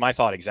that was my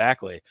thought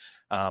exactly.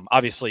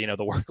 Obviously, the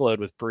workload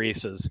with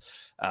Breece is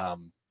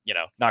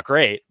not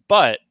great,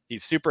 but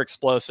he's super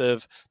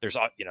explosive. There's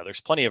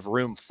plenty of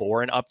room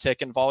for an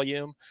uptick in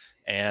volume.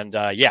 And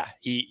I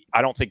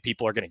don't think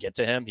people are going to get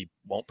to him. He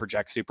won't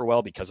project super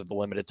well because of the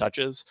limited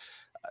touches.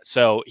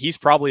 So he's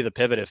probably the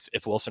pivot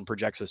if Wilson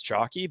projects as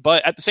chalky.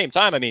 But at the same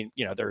time, I mean,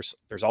 there's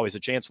always a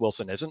chance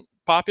Wilson isn't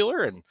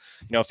popular. And,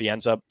 if he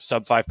ends up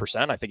sub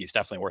 5%, I think he's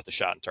definitely worth a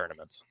shot in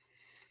tournaments.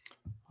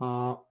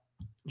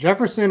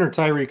 Jefferson or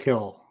Tyreek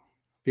Hill,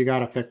 if you got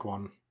to pick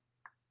one.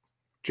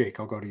 Jake,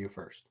 I'll go to you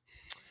first.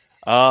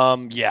 I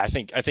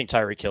think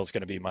Tyreek Hill is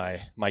going to be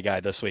my guy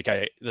this week.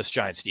 This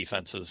Giants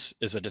defense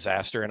is a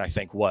disaster, and I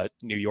think what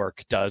New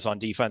York does on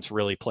defense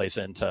really plays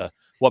into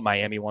what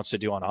Miami wants to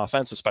do on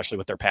offense, especially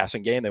with their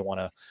passing game. They want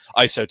to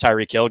ISO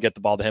Tyreek Hill, get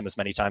the ball to him as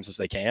many times as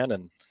they can,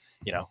 and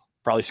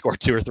probably score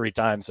 2 or 3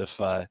 times if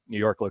New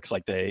York looks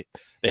like they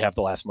have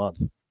the last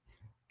month.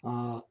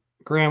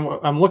 Graham,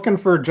 I'm looking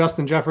for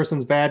Justin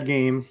Jefferson's bad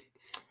game.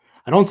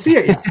 I don't see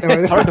it yet.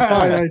 It's hard to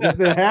find.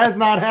 It has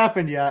not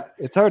happened yet.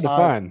 It's hard to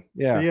find.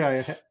 Yeah.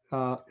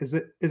 Yeah. Is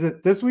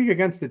it this week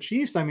against the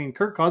Chiefs? I mean,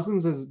 Kirk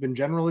Cousins has been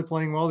generally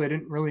playing well. They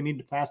didn't really need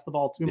to pass the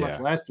ball too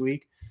much last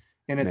week,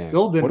 and it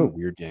still didn't what a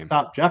weird game.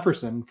 Stop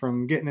Jefferson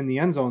from getting in the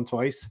end zone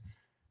twice.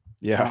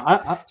 Yeah.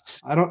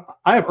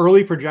 I have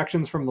early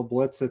projections from the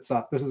Blitz. It's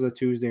this is a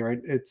Tuesday, right?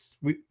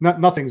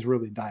 Nothing's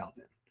really dialed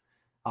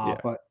in.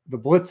 But the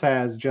Blitz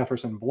has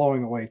Jefferson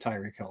blowing away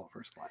Tyreek Hill at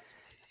first glance.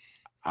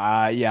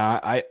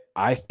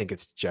 I think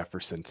it's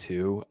Jefferson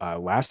too.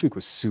 Last week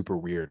was super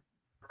weird,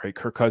 right?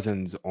 Kirk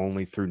Cousins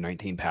only threw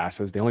 19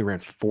 passes. They only ran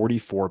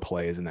 44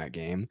 plays in that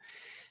game.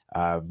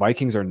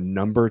 Vikings are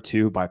number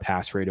 2 by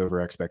pass rate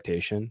over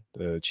expectation.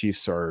 The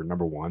Chiefs are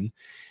number 1.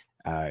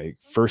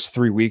 First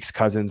 3 weeks,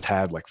 Cousins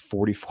had like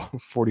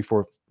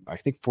 44, I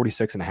think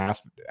 46 and a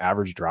half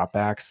average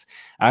dropbacks.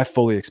 I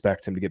fully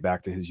expect him to get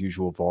back to his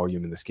usual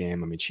volume in this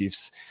game. I mean,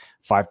 Chiefs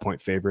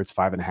 5-point favorites,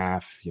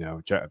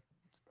 5.5,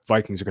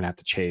 Vikings are going to have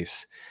to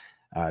chase.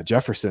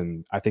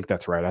 Jefferson, I think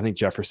that's right. I think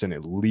Jefferson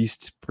at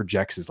least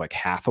projects as like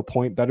 0.5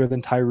 point better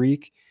than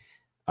Tyreek,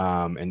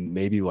 and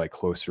maybe like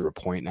closer to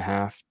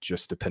 1.5,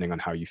 just depending on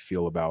how you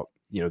feel about,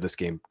 this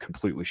game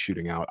completely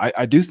shooting out.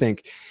 I do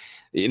think,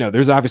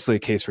 there's obviously a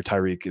case for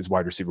Tyreek as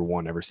wide receiver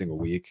 1 every single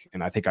week.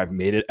 And I think I've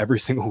made it every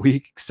single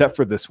week except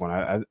for this one.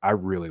 I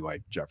really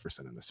like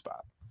Jefferson in this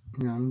spot.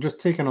 Yeah, I'm just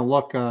taking a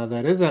look.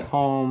 That is at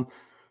home.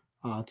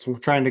 So we're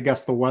trying to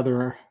guess the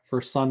weather for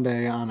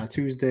Sunday on a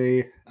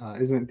Tuesday.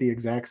 Isn't the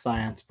exact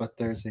science, but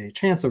there's a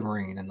chance of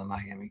rain in the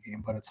Miami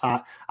game, but it's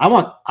hot. I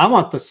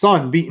want the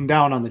sun beating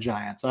down on the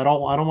Giants. I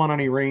don't want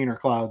any rain or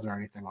clouds or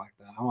anything like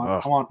that. I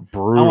want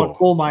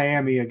full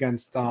Miami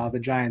against the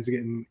Giants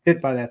getting hit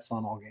by that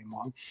sun all game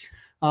long.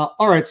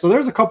 All right, so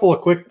there's a couple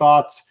of quick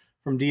thoughts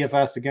from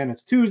DFS. Again,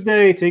 it's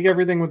Tuesday. Take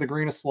everything with a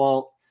grain of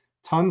salt.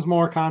 Tons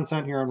more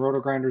content here on Roto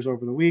Grinders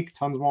over the week.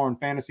 Tons more on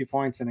fantasy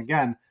points, and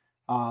again,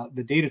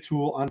 the data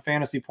tool on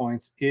Fantasy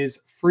Points is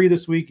free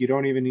this week. You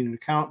don't even need an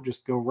account.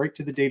 Just go right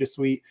to the data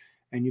suite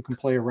and you can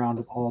play around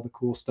with all the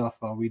cool stuff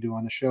we do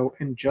on the show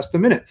in just a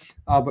minute.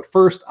 But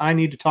first, I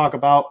need to talk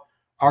about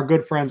our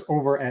good friends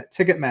over at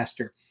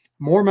Ticketmaster.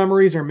 More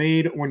memories are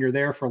made when you're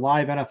there for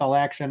live NFL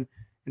action.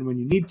 And when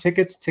you need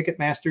tickets,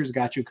 Ticketmaster's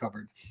got you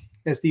covered.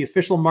 As the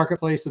official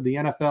marketplace of the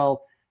NFL,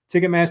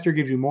 Ticketmaster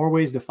gives you more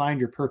ways to find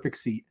your perfect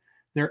seat.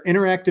 Their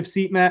interactive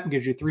seat map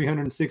gives you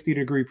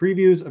 360-degree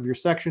previews of your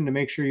section to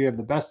make sure you have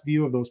the best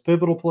view of those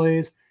pivotal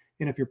plays.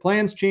 And if your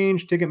plans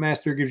change,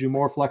 Ticketmaster gives you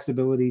more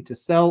flexibility to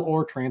sell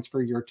or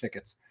transfer your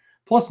tickets.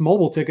 Plus,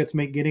 mobile tickets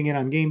make getting in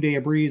on game day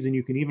a breeze, and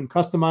you can even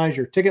customize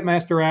your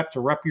Ticketmaster app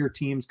to rep your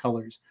team's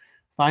colors.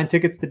 Find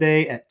tickets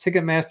today at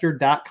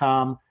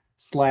Ticketmaster.com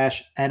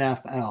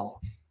NFL.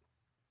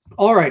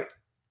 All right,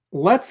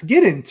 let's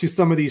get into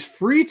some of these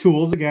free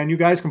tools. Again, you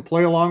guys can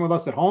play along with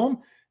us at home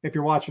if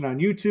you're watching on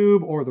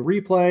YouTube, or the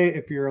replay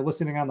if you're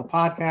listening on the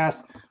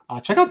podcast.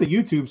 Check out the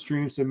YouTube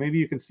stream so maybe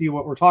you can see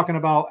what we're talking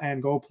about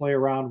and go play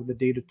around with the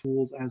data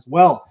tools as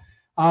well.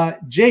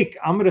 Jake,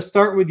 I'm going to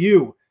start with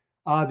you.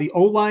 The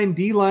O-line,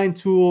 D-line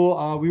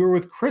tool, we were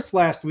with Chris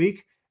last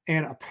week,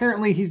 and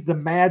apparently he's the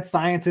mad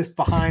scientist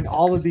behind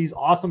all of these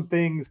awesome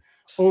things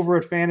over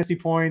at Fantasy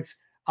Points.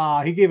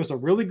 He gave us a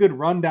really good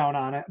rundown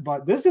on it,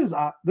 but this is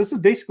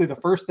basically the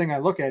first thing I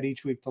look at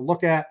each week to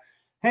look at,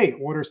 hey,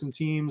 what are some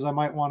teams I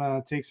might want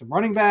to take some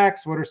running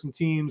backs? What are some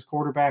teams,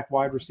 quarterback,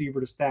 wide receiver,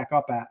 to stack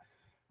up at?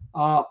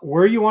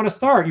 Where you want to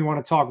start? You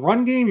want to talk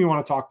run game? You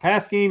want to talk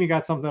pass game? You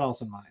got something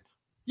else in mind?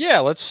 Yeah,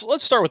 let's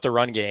start with the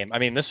run game. I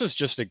mean, this is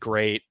just a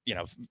great,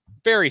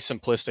 very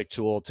simplistic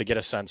tool to get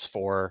a sense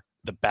for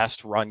the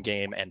best run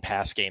game and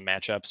pass game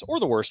matchups, or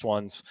the worst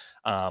ones,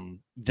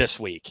 this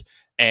week.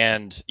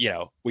 And,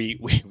 we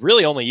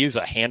really only use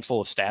a handful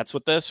of stats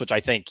with this, which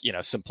I think,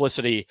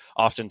 simplicity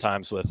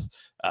oftentimes with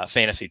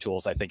fantasy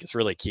tools, I think is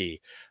really key.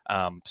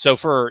 So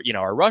for,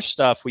 our rush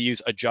stuff, we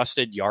use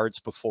adjusted yards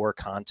before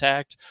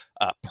contact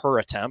per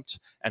attempt,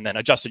 and then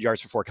adjusted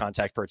yards before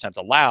contact per attempt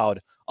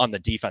allowed on the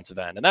defensive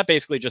end. And that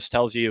basically just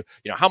tells you,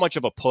 how much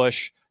of a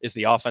push is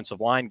the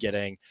offensive line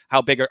getting,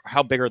 how big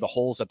are the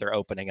holes that they're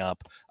opening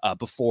up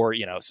before,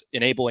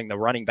 enabling the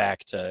running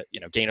back to,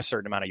 gain a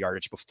certain amount of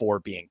yardage before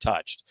being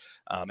touched.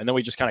 And then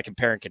we just kind of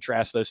compare and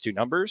contrast those two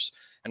numbers,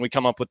 and we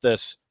come up with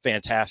this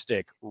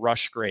fantastic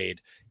rush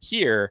grade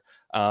here.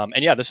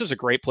 And yeah, this is a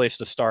great place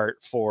to start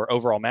for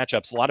overall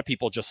matchups. A lot of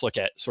people just look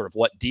at sort of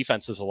what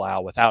defenses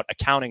allow without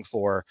accounting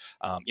for,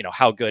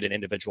 how good an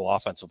individual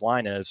offensive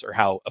line is, or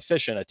how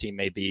efficient a team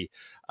may be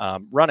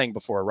running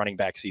before a running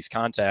back sees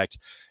contact.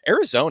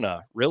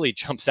 Arizona really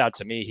jumps out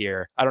to me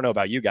here. I don't know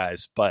about you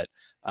guys, but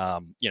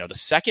the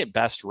second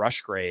best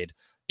rush grade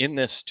in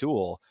this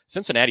tool,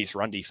 Cincinnati's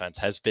run defense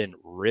has been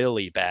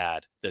really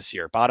bad this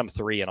year. Bottom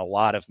 3 in a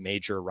lot of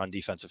major run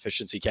defense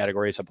efficiency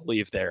categories. I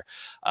believe they're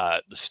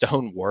the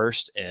stone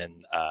worst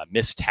in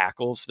missed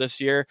tackles this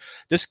year.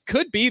 This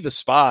could be the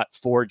spot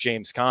for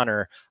James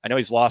Conner. I know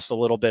he's lost a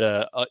little bit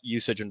of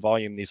usage and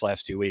volume these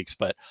last 2 weeks,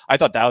 but I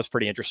thought that was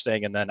pretty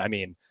interesting. And then,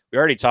 we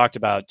already talked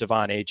about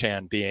Devon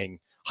Achane being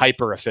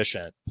hyper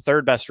efficient,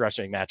 third best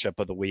rushing matchup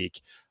of the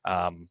week.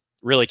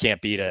 Really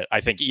can't beat it. I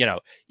think,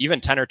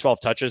 even 10 or 12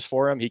 touches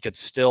for him, he could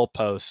still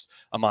post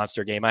a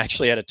monster game. I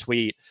actually had a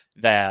tweet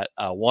that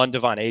one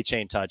Devon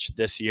Achane touch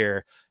this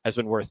year has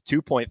been worth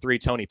 2.3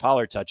 Tony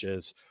Pollard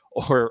touches,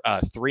 or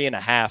 3.5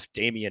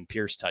 Dameon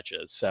Pierce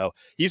touches. So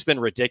he's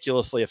been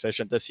ridiculously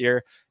efficient this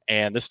year.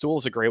 And this tool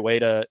is a great way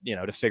to,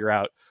 to figure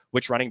out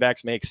which running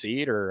backs may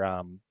exceed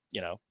or,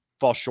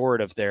 fall short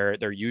of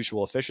their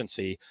usual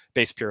efficiency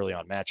based purely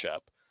on matchup.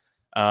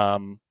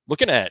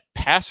 Looking at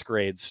pass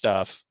grade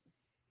stuff,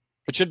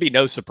 it should be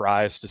no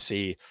surprise to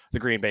see the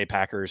Green Bay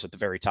Packers at the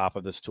very top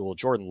of this tool.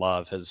 Jordan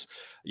Love has,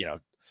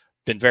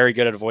 been very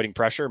good at avoiding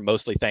pressure,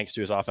 mostly thanks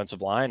to his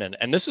offensive line.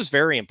 And this is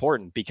very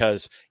important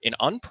because an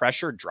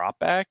unpressured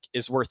dropback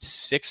is worth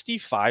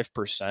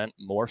 65%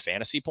 more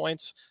fantasy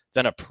points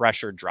than a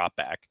pressured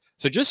dropback.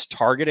 So just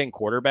targeting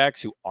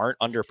quarterbacks who aren't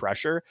under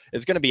pressure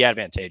is going to be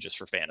advantageous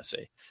for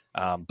fantasy.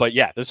 But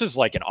yeah, this is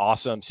like an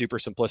awesome, super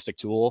simplistic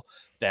tool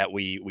that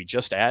we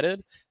just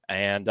added.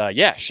 And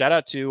shout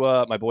out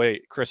to my boy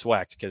Chris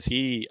Wecht, because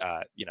he,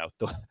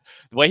 the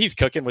way he's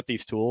cooking with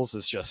these tools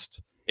is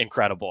just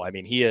incredible.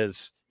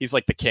 He's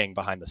like the king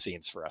behind the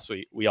scenes for us.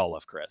 We all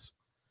love Chris.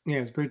 Yeah,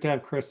 it's great to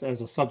have Chris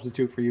as a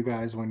substitute for you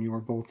guys when you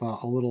were both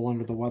a little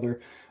under the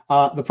weather.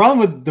 The problem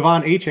with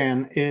Devon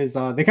Achane is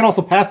they can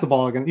also pass the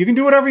ball again. You can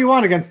do whatever you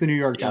want against the New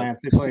York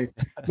Giants. They play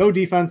no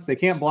defense. They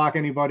can't block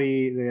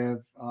anybody. They have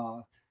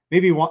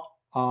maybe one.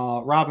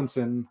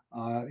 Robinson,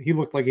 he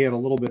looked like he had a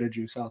little bit of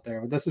juice out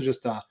there, but this is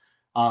just a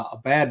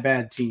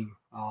bad team.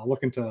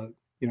 Looking to,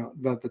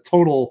 the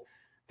total,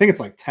 I think it's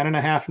like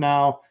 10.5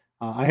 now.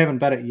 I haven't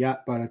bet it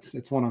yet, but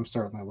it's one I'm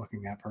certainly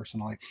looking at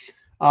personally.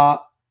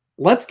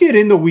 Let's get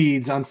in the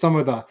weeds on some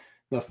of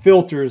the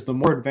filters, the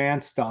more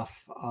advanced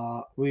stuff.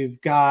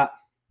 We've got,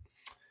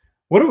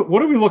 what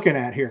are we looking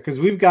at here? Because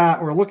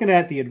we're looking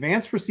at the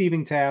advanced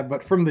receiving tab,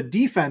 but from the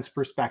defense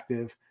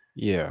perspective.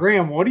 Yeah.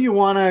 Graham, what do you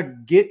want to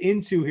get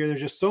into here? There's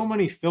just so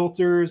many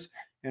filters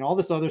and all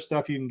this other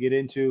stuff you can get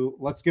into.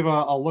 Let's give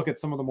a look at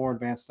some of the more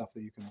advanced stuff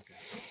that you can look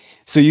at.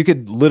 So you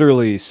could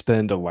literally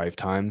spend a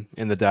lifetime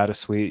in the data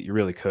suite. You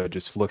really could,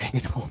 just looking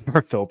at all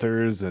our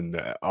filters and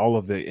all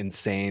of the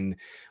insane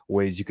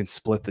ways you can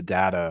split the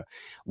data.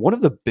 One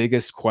of the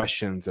biggest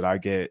questions that I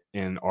get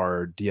in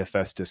our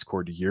DFS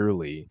Discord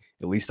yearly,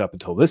 at least up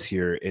until this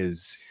year,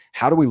 is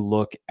how do we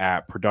look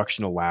at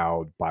production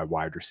allowed by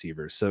wide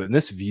receivers? So in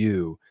this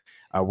view,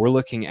 we're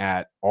looking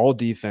at all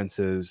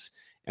defenses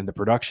and the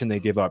production they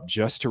give up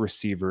just to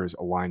receivers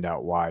aligned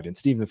out wide. And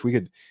Steven, if we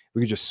could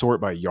just sort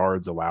by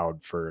yards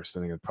allowed first, I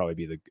think it'd probably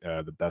be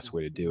the best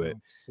way to do it.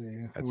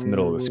 That's the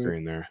middle of the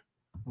screen there.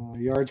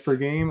 Yards per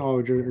game,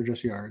 or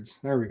just yards.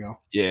 There we go.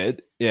 Yeah,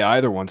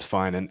 either one's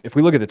fine. And if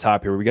we look at the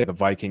top here, we get the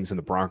Vikings and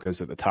the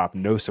Broncos at the top.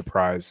 No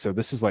surprise. So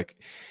this is like,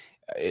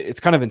 it's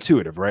kind of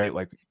intuitive, right?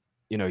 Like,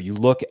 you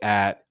look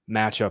at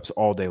matchups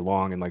all day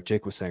long, and like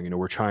Jake was saying,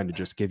 we're trying to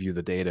just give you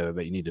the data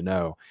that you need to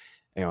know.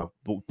 The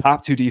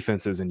top two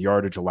defenses in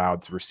yardage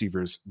allowed to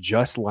receivers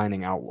just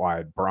lining out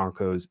wide,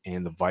 Broncos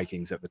and the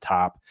Vikings at the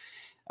top.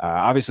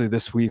 Obviously,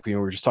 this week, we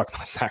were just talking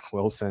about Zach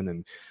Wilson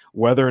and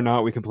whether or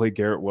not we can play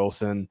Garrett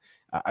Wilson.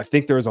 I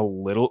think there was a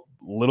little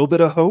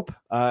bit of hope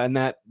in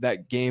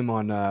that game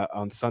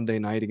on Sunday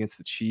night against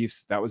the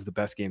Chiefs. That was the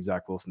best game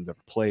Zach Wilson's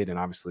ever played, and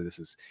obviously this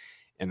is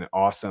an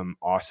awesome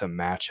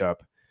matchup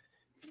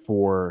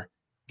for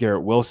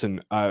Garrett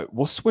Wilson.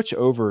 We'll switch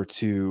over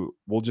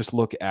we'll just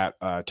look at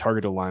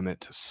target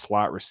alignment to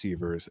slot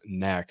receivers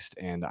next,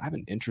 and I have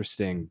an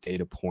interesting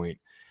data point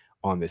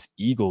on this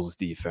Eagles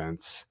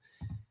defense.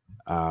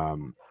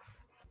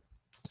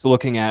 So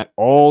looking at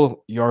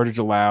all yardage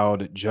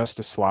allowed just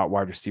to slot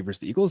wide receivers,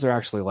 the Eagles are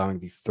actually allowing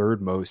the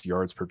third most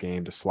yards per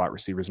game to slot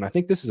receivers. And I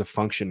think this is a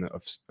function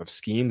of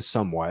scheme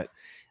somewhat.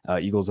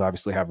 Eagles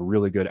obviously have a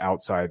really good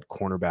outside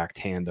cornerback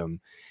tandem,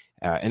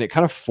 and it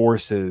kind of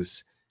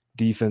forces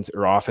defense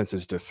or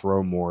offenses to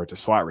throw more to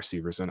slot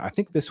receivers. And I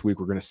think this week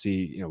we're going to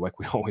see, like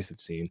we always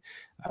have seen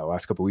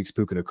last couple of weeks,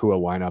 Puka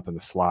Nacua line up in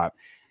the slot.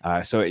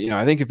 So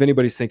I think if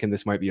anybody's thinking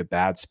this might be a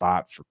bad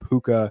spot for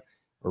Puka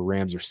or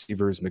Rams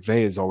receivers,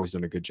 McVay has always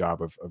done a good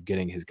job of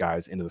getting his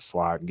guys into the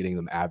slot and getting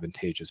them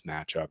advantageous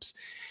matchups.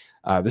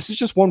 This is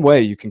just one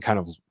way you can kind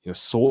of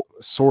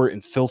sort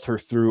and filter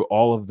through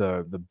all of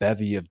the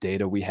bevy of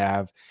data we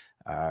have.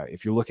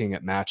 If you're looking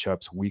at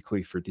matchups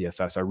weekly for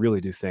DFS, I really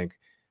do think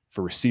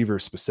for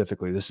receivers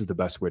specifically, this is the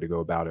best way to go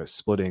about it,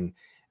 splitting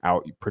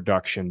out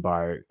production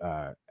by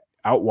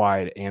out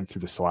wide and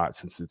through the slot,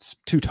 since it's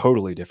two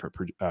totally different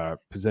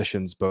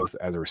positions, both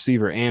as a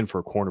receiver and for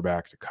a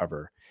cornerback to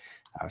cover.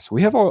 So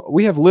we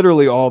have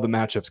literally all the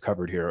matchups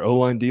covered here.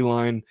 O-line,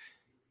 D-line,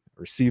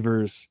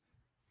 receivers.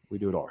 We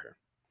do it all here.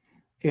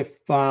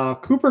 If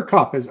Cooper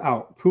Kupp is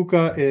out,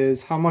 Puka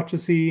is, how much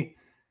is he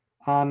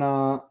on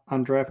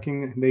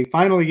DraftKings? They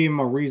finally gave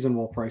him a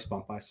reasonable price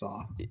bump, I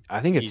saw.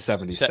 I think it's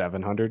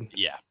 7,700.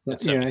 Yeah.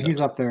 Yeah, he's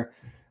up there.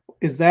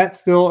 Is that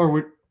still,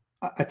 or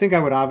I think I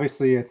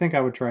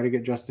would try to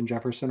get Justin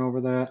Jefferson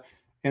over that.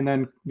 And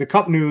then the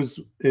Kupp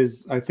news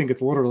is, I think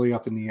it's literally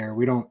up in the air.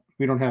 We don't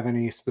have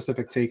any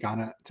specific take on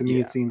it. To me,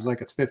 It seems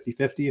like it's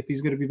 50-50 if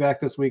he's going to be back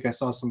this week. I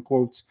saw some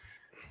quotes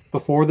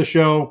before the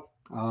show.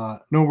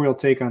 No real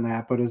take on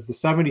that. But is the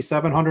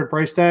 7,700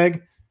 price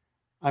tag,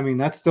 I mean,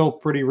 that's still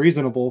pretty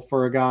reasonable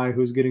for a guy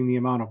who's getting the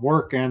amount of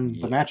work, and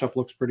the matchup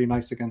looks pretty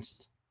nice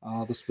against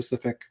the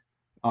specific.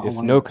 If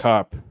no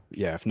Kupp,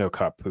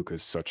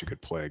 Puka's such a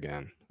good play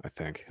again, I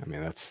think. I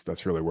mean,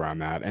 that's really where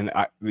I'm at. And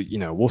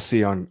we'll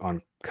see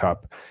on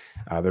Kupp.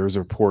 There was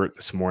a report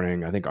this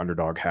morning, I think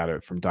Underdog had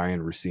it, from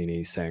Diane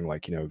Rossini saying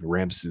the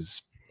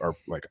Rams are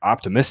like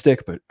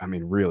optimistic, but I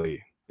mean,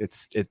 really,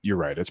 you're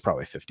right. It's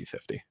probably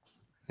 50-50.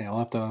 Yeah, I'll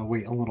have to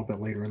wait a little bit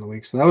later in the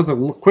week. So that was a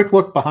quick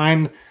look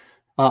behind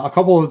a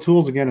couple of the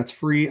tools. Again, it's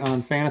free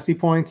on Fantasy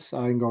Points. You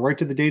can go right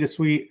to the data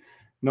suite.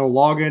 No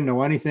login,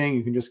 no anything.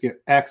 You can just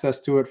get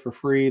access to it for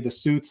free. The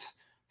suits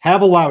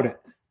have allowed it.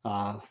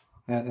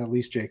 At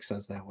least Jake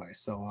says that way.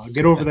 So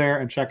get over there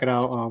and check it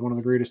out. One of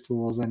the greatest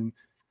tools. And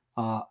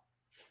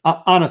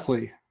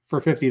honestly,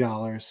 for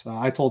 $50,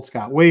 I told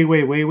Scott, way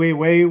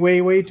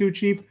too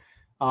cheap.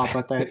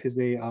 But that is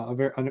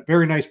a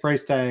very nice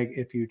price tag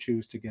if you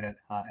choose to get it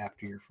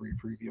after your free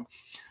preview.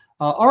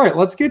 All right,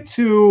 let's get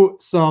to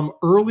some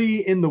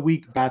early in the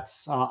week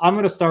bets. I'm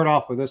going to start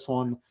off with this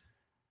one.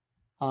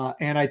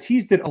 And I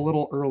teased it a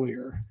little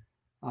earlier.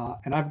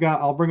 And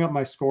I'll bring up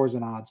my scores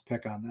and odds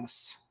pick on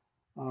this.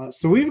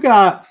 So we've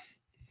got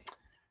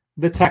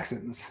the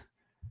Texans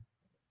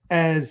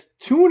as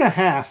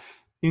 2.5.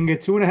 You can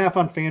get 2.5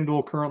 on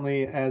FanDuel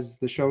currently as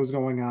the show's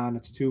going on.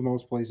 It's 2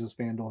 most places.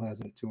 FanDuel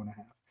has it at 2.5.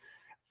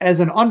 As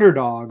an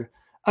underdog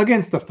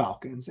against the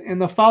Falcons.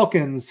 And the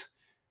Falcons,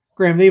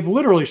 Graham, they've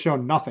literally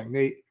shown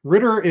nothing.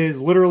 Ritter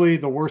is literally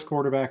the worst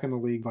quarterback in the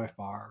league by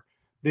far.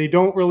 They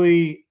don't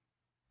really,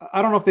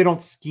 I don't know if they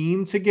don't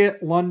scheme to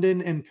get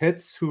London and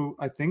Pitts, who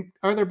I think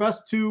are their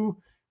best 2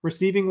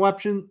 receiving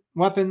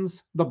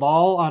weapons, the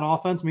ball on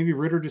offense. Maybe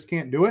Ritter just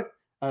can't do it.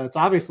 It's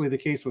obviously the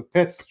case with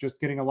Pitts, just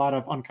getting a lot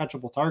of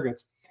uncatchable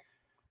targets.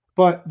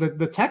 But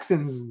the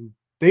Texans,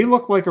 they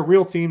look like a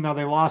real team. Now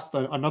they lost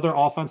another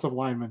offensive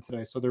lineman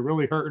today, so they're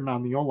really hurting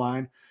on the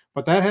O-line.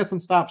 But that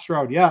hasn't stopped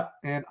Stroud yet,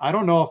 and I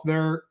don't know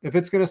if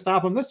it's going to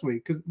stop them this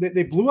week, because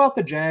they blew out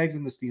the Jags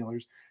and the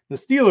Steelers. The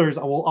Steelers,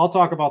 I'll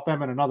talk about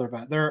them in another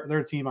bet. They're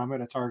a team I'm going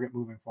to target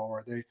moving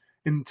forward.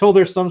 Until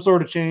there's some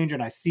sort of change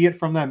and I see it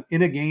from them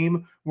in a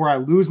game where I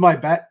lose my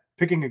bet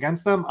picking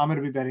against them, I'm going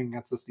to be betting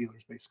against the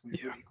Steelers basically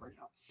right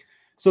now.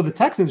 So the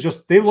Texans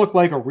they look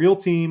like a real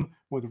team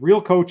with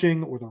real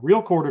coaching, with a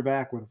real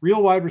quarterback, with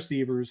real wide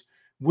receivers,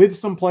 with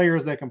some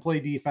players that can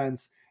play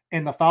defense.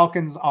 And the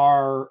Falcons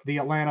are the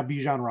Atlanta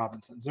Bijan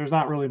Robinsons. There's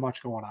not really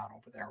much going on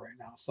over there right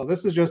now. So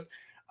this is just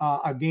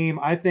a game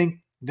I think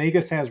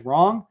Vegas has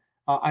wrong.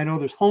 I know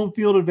there's home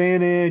field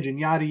advantage and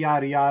yada,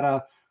 yada,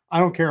 yada. I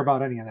don't care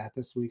about any of that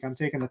this week. I'm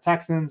taking the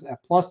Texans at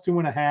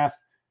 +2.5.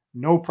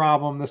 No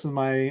problem. This is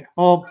my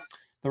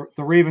the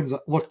Ravens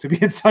look to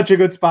be in such a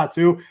good spot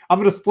too. I'm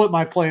going to split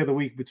my play of the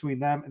week between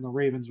them and the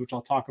Ravens, which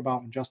I'll talk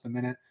about in just a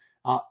minute.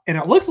 And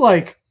it looks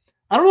like,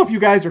 I don't know if you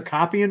guys are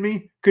copying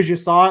me because you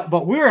saw it,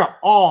 but we're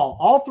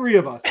all three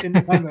of us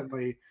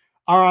independently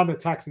are on the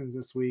Texans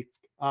this week.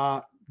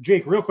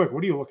 Jake, real quick,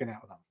 what are you looking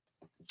at with them?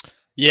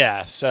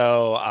 Yeah,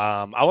 so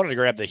I wanted to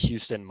grab the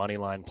Houston money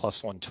line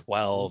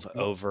 +112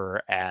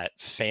 over at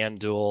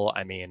FanDuel.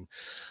 I mean,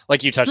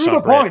 like you touched on,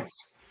 the Brett,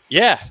 points.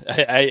 Yeah,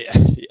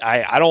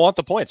 I don't want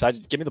the points.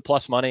 Give me the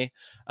plus money.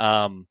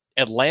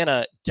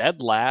 Atlanta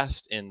dead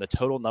last in the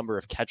total number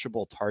of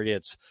catchable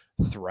targets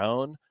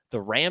thrown.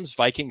 The Rams,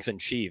 Vikings, and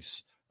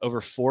Chiefs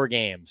over 4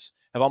 games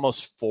have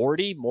almost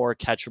 40 more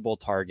catchable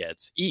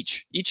targets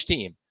each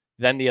team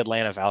than the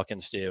Atlanta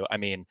Falcons do. I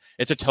mean,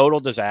 it's a total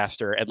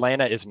disaster.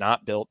 Atlanta is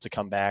not built to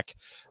come back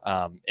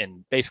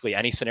in basically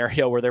any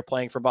scenario where they're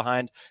playing from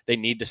behind. They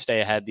need to stay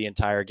ahead the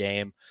entire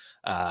game.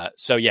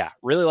 So yeah,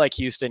 really like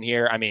Houston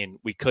here. I mean,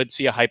 we could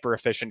see a hyper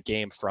efficient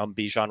game from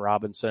Bijan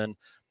Robinson,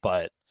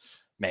 but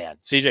man,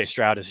 CJ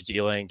Stroud is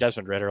dealing.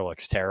 Desmond Ridder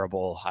looks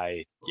terrible.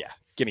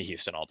 Give me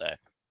Houston all day.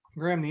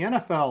 Graham, the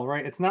NFL,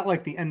 right? It's not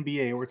like the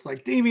NBA where it's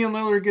like Damian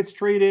Lillard gets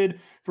traded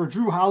for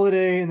Drew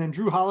Holiday and then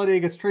Drew Holiday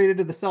gets traded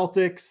to the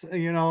Celtics.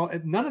 You know,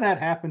 none of that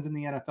happens in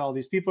the NFL.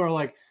 These people are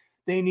like,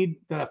 the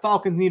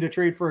Falcons need to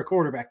trade for a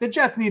quarterback. The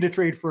Jets need to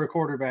trade for a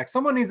quarterback.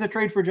 Someone needs to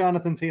trade for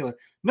Jonathan Taylor.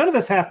 None of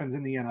this happens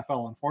in the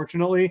NFL,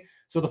 unfortunately.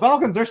 So the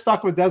Falcons are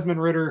stuck with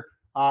Desmond Ridder,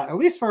 at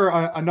least for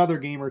another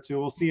game or two.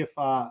 We'll see if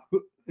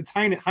it's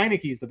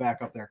Heineke's the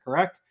backup there,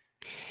 correct?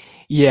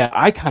 Yeah,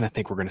 I kind of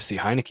think we're going to see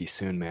Heineke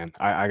soon, man.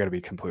 I got to be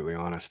completely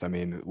honest. I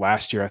mean,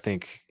 last year,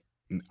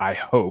 I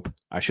hope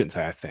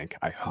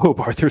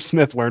Arthur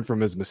Smith learned from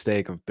his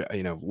mistake of,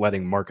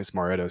 letting Marcus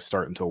Mariota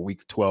start until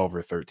week 12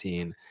 or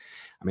 13.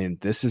 I mean,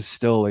 this is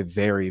still a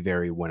very,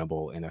 very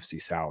winnable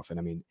NFC South. And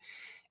I mean,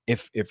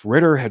 if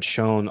Ridder had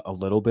shown a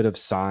little bit of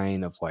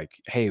sign of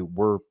like, hey,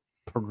 we're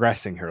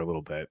progressing here a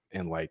little bit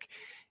and like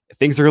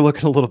things are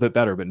looking a little bit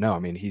better, but no, I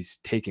mean, he's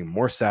taking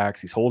more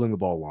sacks. He's holding the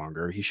ball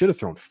longer. He should have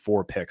thrown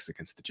 4 picks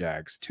against the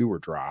Jags. 2 were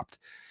dropped.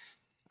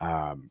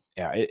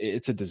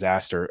 It's a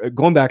disaster.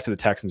 Going back to the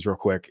Texans real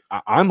quick,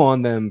 I'm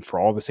on them for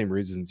all the same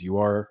reasons you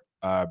are,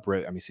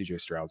 Britt. I mean,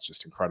 CJ Stroud's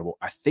just incredible.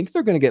 I think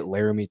they're going to get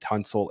Laramie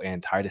Tunsil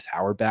and Titus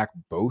Howard back,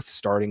 both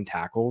starting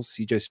tackles.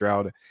 CJ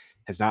Stroud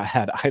has not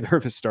had either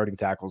of his starting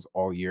tackles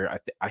all year.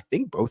 I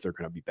think both are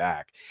going to be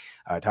back.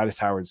 Titus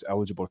Howard's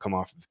eligible to come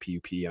off of the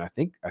PUP, and I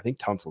think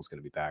Tunsil's going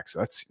to be back. So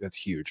that's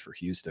huge for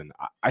Houston.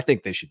 I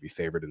think they should be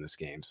favored in this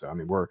game. So I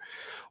mean, we're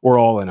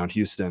all in on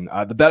Houston.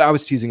 The bet I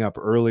was teasing up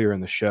earlier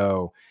in the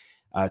show.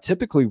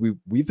 Typically,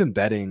 we've been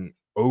betting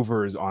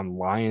overs on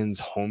Lions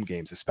home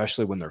games,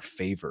 especially when they're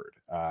favored.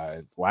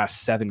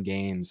 Last 7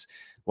 games,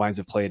 Lions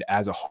have played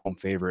as a home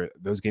favorite.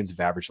 Those games have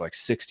averaged like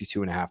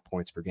 62.5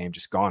 points per game,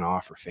 just gone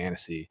off for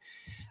fantasy.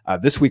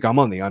 This week, I'm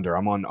on the under.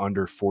 I'm on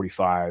under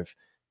 45.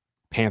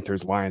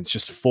 Panthers, Lions,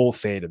 just full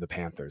fade of the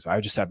Panthers. I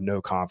just have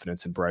no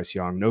confidence in Bryce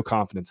Young, no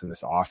confidence in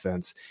this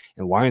offense.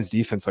 And Lions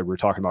defense, like we were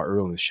talking about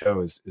earlier in the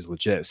show, is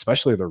legit,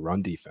 especially their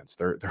run defense.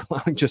 They're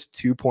allowing just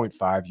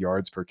 2.5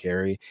 yards per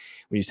carry.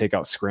 When you take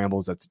out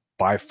scrambles, that's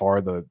by far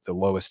the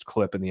lowest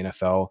clip in the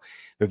NFL.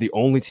 They're the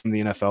only team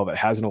in the NFL that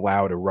hasn't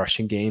allowed a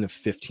rushing gain of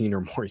 15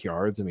 or more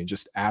yards. I mean,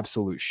 just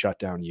absolute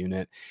shutdown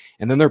unit.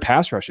 And then their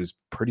pass rush is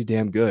pretty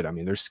damn good. I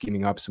mean, they're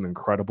scheming up some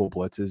incredible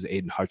blitzes.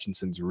 Aiden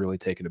Hutchinson's really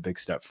taken a big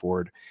step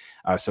forward.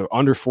 So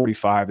under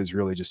 45 is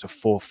really just a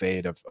full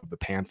fade of the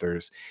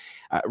Panthers.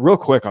 Real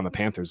quick on the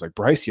Panthers, like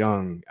Bryce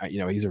Young,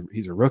 he's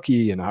a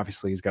rookie and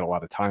obviously he's got a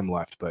lot of time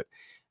left, but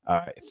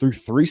through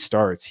 3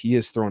 starts, he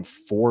has thrown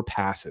 4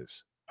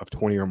 passes of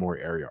 20 or more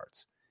air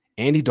yards.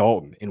 Andy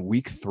Dalton in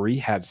week 3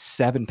 had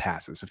 7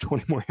 passes of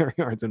 20 more air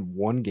yards in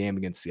 1 game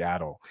against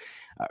Seattle.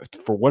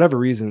 For whatever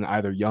reason,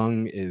 either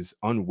Young is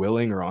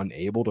unwilling or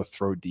unable to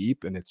throw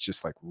deep, and it's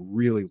just like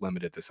really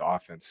limited this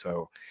offense.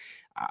 So,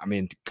 I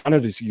mean, kind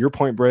of to your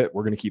point, Britt,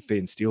 we're going to keep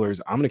fading Steelers.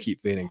 I'm going to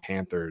keep fading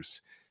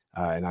Panthers,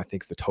 and I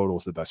think the total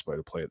is the best way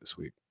to play it this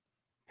week.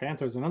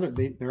 Panthers,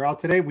 they're out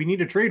today. We need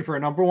to trade for a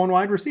number 1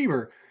 wide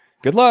receiver.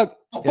 Good luck.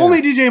 Only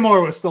DJ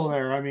Moore was still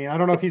there. I mean, I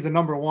don't know if he's a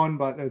number 1,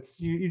 but it's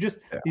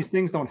these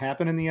things don't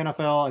happen in the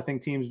NFL. I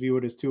think teams view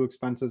it as too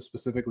expensive,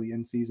 specifically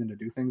in season, to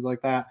do things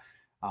like that.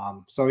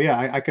 So yeah,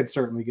 I could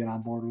certainly get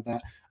on board with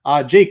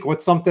that. Jake,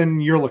 what's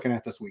something you're looking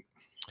at this week?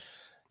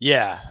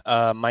 Yeah,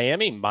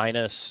 Miami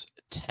minus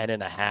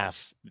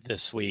 10.5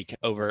 this week,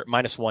 over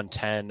minus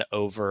 110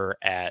 over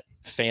at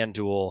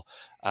FanDuel.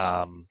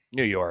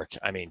 New York,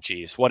 I mean,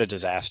 geez, what a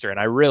disaster. And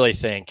I really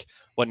think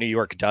what New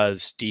York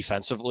does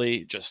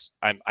defensively,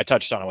 I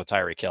touched on it with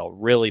Tyreek Hill,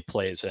 really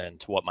plays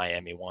into what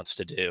Miami wants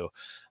to do.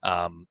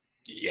 I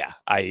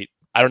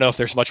don't know if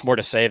there's much more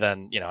to say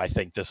than, I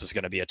think this is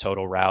going to be a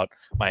total rout.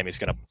 Miami's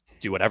going to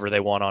do whatever they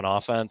want on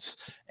offense.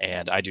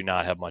 And I do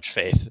not have much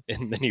faith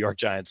in the New York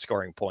Giants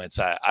scoring points.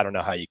 I don't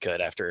know how you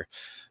could after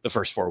the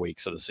first 4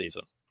 weeks of the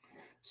season.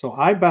 So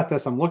I bet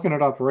this. I'm looking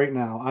it up right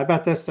now. I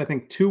bet this, I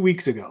think 2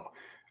 weeks ago,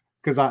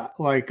 because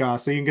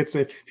so you can get,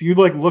 if you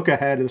like look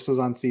ahead, this was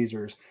on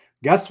Caesars.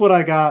 Guess what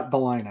I got the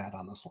line at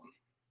on this one?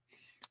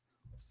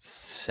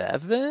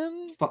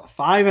 7?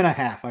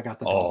 5.5. I got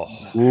the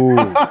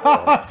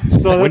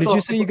So when did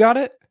you say you got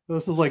it?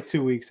 This was like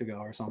 2 weeks ago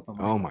or something.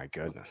 Oh my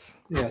goodness.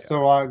 Yeah.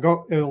 So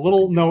go a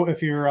little note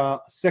if you're a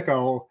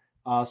sicko,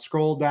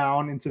 scroll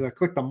down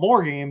click the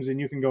more games, and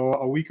you can go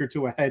a week or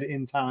two ahead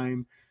in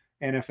time.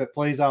 And if it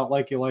plays out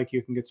like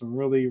you can get some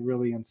really,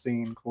 really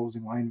insane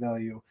closing line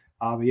value.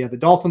 But yeah, the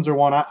Dolphins are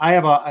one. I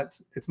have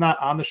it's not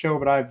on the show,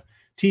 but I've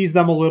teased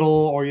them a little,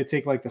 or you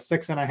take like the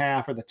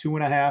 6.5 or the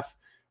 2.5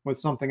 with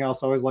something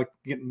else. I always like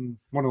getting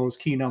one of those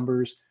key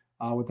numbers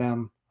with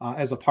them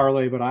as a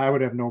parlay, but I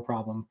would have no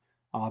problem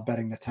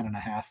betting the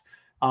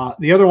 10.5.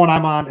 The other one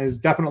I'm on is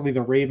definitely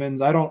the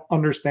Ravens. I don't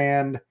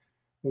understand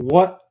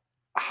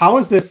how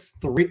is this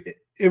 3?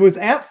 It was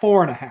at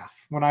 4.5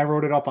 when I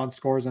wrote it up on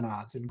Scores and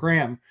Odds. And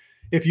Graham,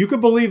 if you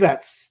could believe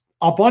that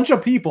a bunch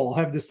of people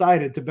have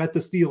decided to bet the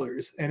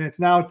Steelers, and it's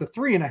now at the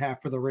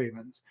 3.5 for the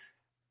Ravens.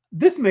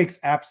 This makes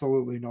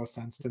absolutely no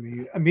sense to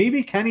me.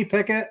 Maybe Kenny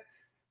Pickett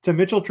to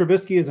Mitchell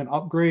Trubisky is an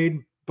upgrade,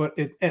 but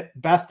at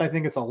best, I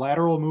think it's a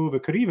lateral move.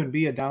 It could even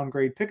be a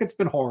downgrade. Pickett's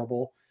been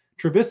horrible.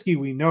 Trubisky,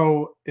 we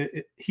know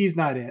he's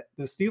not it.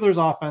 The Steelers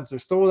offense are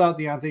still without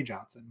Deontay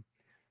Johnson.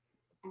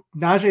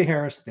 Najee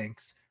Harris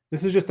stinks.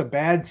 This is just a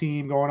bad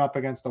team going up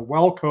against a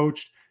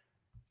well-coached,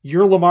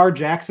 your Lamar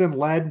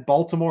Jackson-led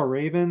Baltimore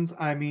Ravens.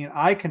 I mean,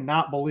 I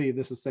cannot believe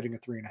this is sitting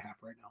at 3.5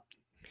 right now.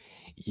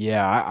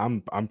 Yeah,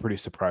 I'm pretty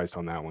surprised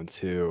on that one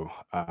too.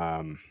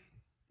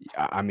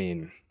 I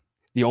mean,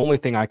 the only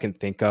thing I can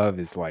think of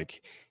is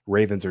like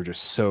Ravens are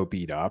just so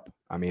beat up.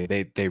 I mean,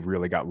 they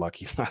really got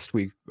lucky last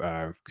week,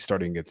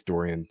 starting against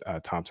Dorian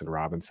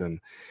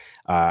Thompson-Robinson.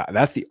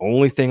 That's the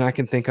only thing I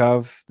can think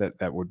of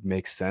that would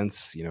make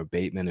sense. You know,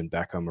 Bateman and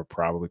Beckham are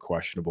probably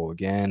questionable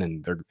again,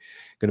 and they're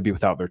going to be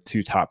without their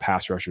 2 top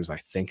pass rushers, I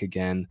think,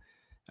 again.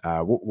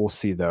 We'll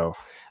see though.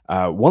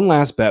 One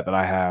last bet that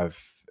I have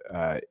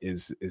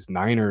is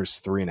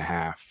Niners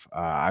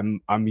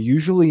 3.5. I'm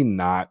usually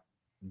not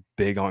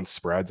big on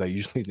spreads. I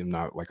usually am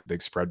not like a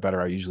big spread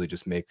better. I usually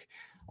just make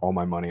all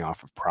my money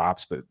off of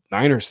props, but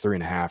Niners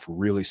 3.5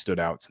 really stood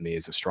out to me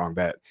as a strong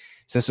bet.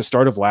 Since the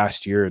start of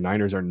last year,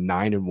 Niners are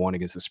 9-1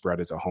 against the spread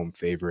as a home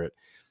favorite.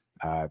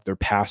 Their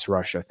pass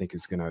rush, I think,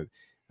 is going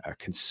to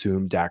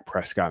consume Dak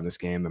Prescott in this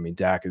game. I mean,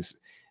 Dak has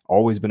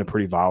always been a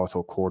pretty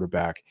volatile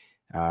quarterback,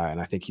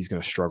 and I think he's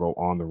going to struggle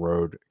on the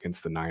road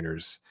against the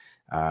Niners.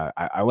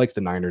 I like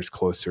the Niners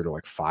closer to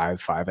like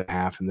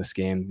 5.5 in this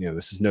game. You know,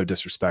 this is no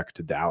disrespect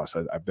to Dallas.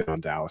 I've been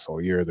on Dallas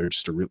all year.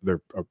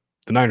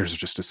 The Niners are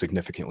just a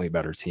significantly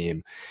better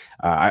team.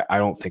 I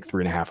don't think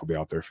 3.5 will be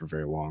out there for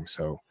very long.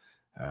 So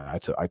I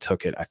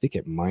took it, I think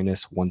at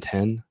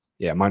 -110.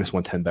 Yeah,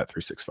 -110 bet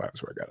 365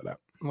 is where I got it at.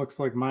 Looks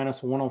like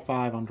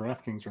 -105 on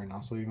DraftKings right now,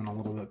 so even a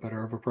little bit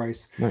better of a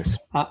price. Nice.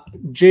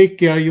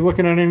 Jake, you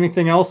looking at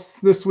anything else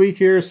this week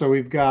here? So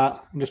we've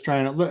got, I'm just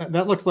trying to,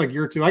 that looks like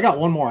your 2. I got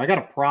one more. I got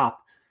a prop.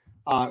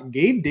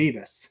 Gabe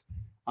Davis.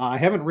 I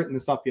haven't written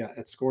this up yet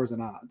at Scores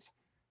and Odds,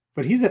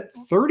 but he's at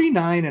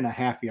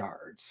 39.5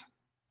 yards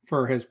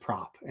for his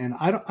prop. And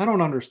I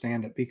don't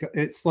understand it, because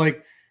it's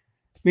like,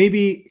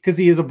 maybe because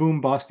he is a boom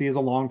bust, he is a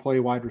long play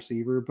wide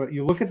receiver, but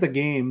you look at the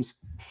games,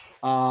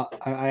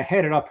 I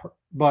had it up,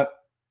 but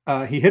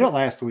he hit it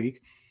last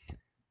week.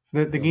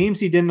 The games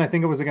he didn't, I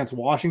think it was against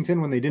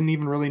Washington when they didn't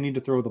even really need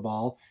to throw the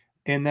ball.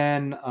 And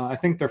then I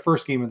think their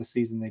first game of the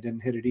season, they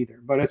didn't hit it either.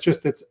 But it's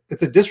just, it's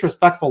a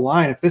disrespectful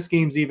line. If this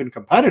game's even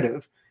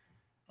competitive,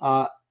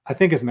 I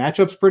think his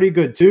matchup's pretty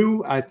good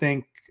too. I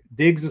think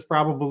Diggs is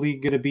probably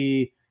going to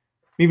be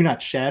maybe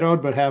not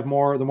shadowed, but have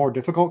the more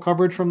difficult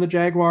coverage from the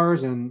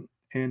Jaguars. And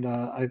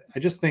I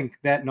just think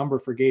that number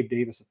for Gabe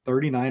Davis at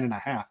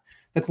 39.5,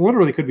 that's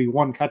literally could be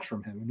one catch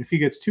from him. And if he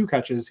gets 2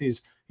 catches,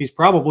 he's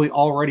probably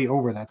already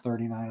over that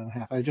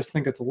 39.5. I just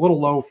think it's a little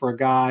low for a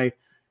guy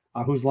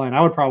whose line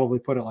I would probably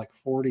put at like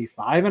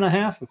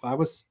 45.5 if I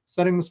was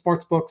setting the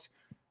sports books.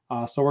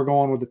 So we're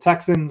going with the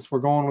Texans, we're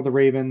going with the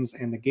Ravens,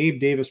 and the Gabe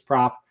Davis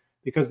prop,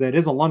 because that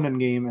is a London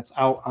game. It's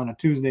out on a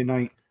Tuesday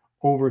night,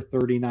 over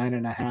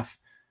 39.5.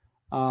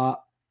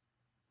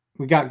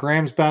 We got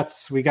Graham's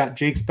bets. We got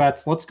Jake's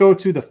bets. Let's go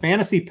to the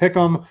fantasy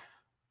pick'em.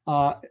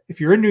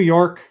 If you're in New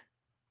York,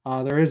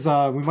 there is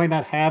we might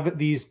not have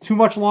these too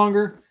much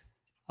longer.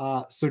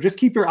 So just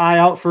keep your eye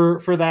out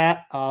for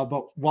that.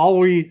 But while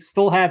we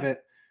still have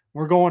it,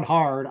 we're going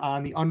hard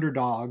on the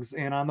underdogs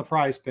and on the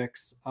prize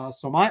picks.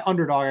 So my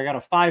underdog, I got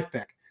a 5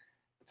 pick.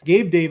 It's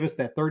Gabe Davis,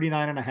 that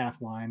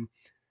 39.5 line.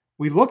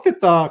 We looked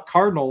at the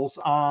Cardinals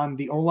on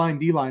the O-line,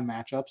 D-line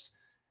matchups.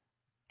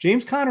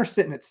 James Conner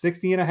sitting at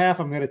 60.5.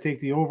 I'm going to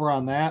take the over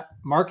on that.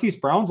 Marquise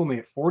Brown's only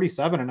at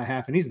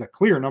 47.5, and he's the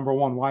clear number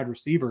 1 wide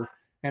receiver.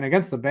 And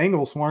against the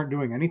Bengals, who aren't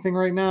doing anything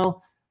right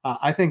now,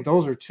 I think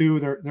those are 2.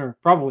 They're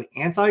probably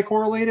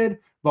anti-correlated,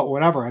 but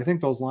whatever. I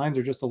think those lines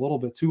are just a little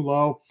bit too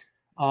low.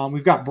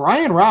 We've got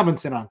Brian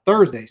Robinson on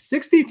Thursday,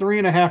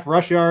 63.5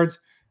 rush yards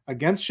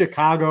against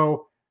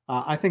Chicago.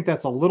 I think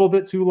that's a little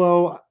bit too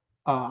low.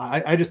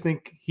 I just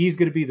think he's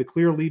going to be the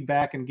clear lead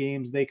back in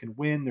games they can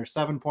win. They're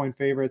 7-point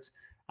favorites.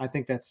 I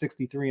think that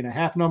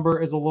 63.5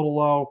 number is a little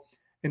low.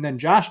 And then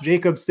Josh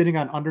Jacobs sitting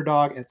on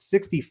underdog at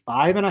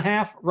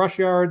 65.5 rush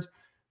yards.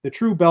 The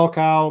true bell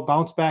cow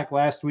bounced back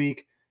last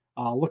week.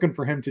 Looking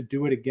for him to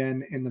do it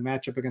again in the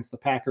matchup against the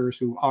Packers,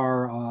 who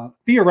are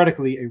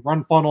theoretically a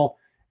run funnel.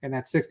 And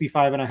that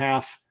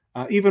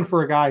 65.5, even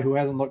for a guy who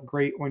hasn't looked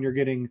great when you're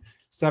getting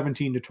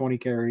 17 to 20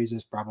 carries,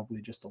 is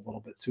probably just a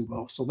little bit too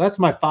low. So that's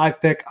my 5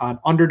 pick on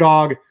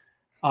underdog.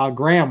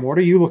 Graham, what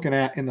are you looking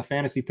at in the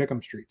fantasy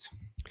pick'em streets?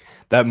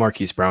 That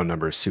Marquise Brown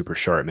number is super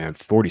sharp, man.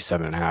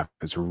 47.5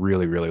 is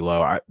really, really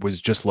low. I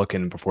was just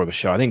looking before the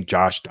show. I think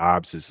Josh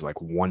Dobbs is like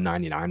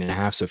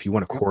 199.5. So if you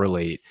want to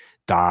correlate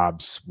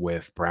Dobbs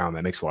with Brown,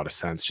 that makes a lot of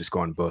sense. Just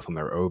going both on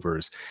their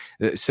overs.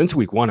 Since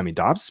week 1, I mean,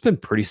 Dobbs has been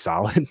pretty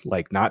solid,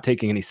 like not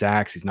taking any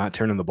sacks. He's not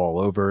turning the ball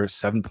over,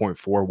 7.4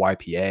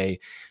 YPA.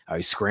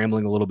 He's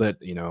scrambling a little bit,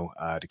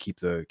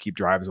 to keep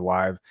drives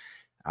alive.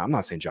 I'm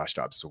not saying Josh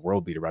Dobbs is a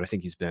world beater, but I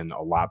think he's been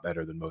a lot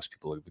better than most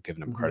people have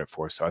given him credit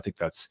for. So I think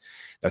that's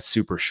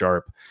super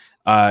sharp.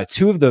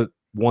 2 of the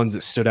ones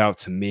that stood out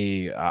to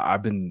me,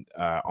 I've been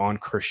on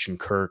Christian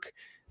Kirk.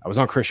 I was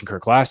on Christian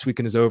Kirk last week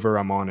and is over.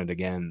 I'm on it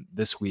again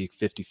this week.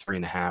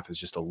 53.5 is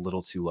just a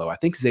little too low. I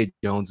think Zay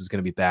Jones is going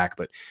to be back,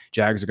 but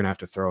Jags are going to have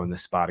to throw in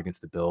this spot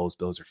against the Bills.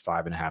 Bills are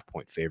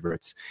 5.5-point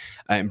favorites.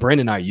 And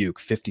Brandon Ayuk,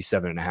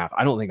 57.5.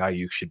 I don't think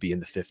Ayuk should be in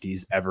the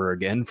 50s ever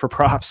again for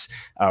props.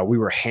 We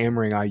were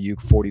hammering Ayuk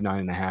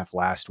 49.5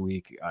 last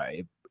week.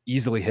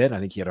 Easily hit. I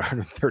think he had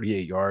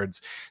 138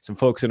 yards. Some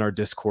folks in our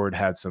Discord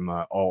had some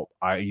alt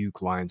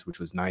Ayuk lines, which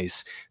was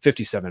nice.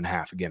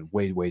 57.5. Again,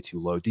 way, way too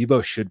low.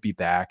 Debo should be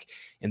back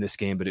in this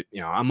game, but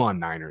I'm on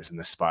Niners in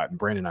this spot, and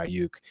Brandon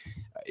Ayuk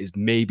is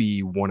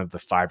maybe one of the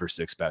 5 or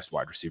 6 best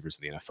wide receivers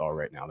in the NFL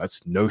right now.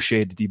 That's no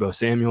shade to Debo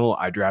Samuel.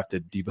 I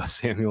drafted Debo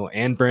Samuel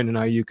and Brandon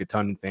Ayuk a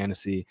ton in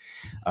fantasy,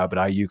 but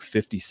Ayuk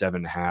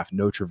 57.5.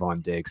 No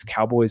Trevon Diggs.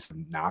 Cowboys have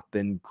not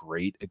been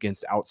great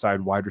against outside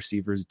wide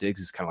receivers.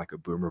 Diggs is kind of like a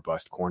boomer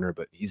bust corner,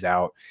 but he's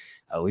out.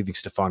 Leaving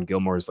Stephon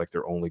Gilmore is like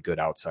their only good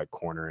outside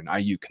corner, and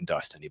Ayuk can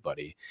dust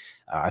anybody.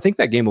 I think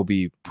that game will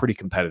be pretty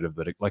competitive,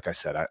 but like I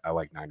said, I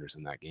like Niners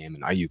in that game,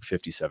 and Ayuk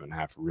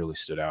 57.5 really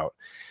stood out.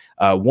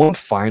 One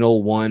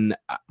final one,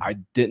 I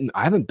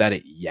haven't bet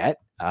it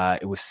yet.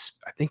 It was,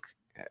 I think,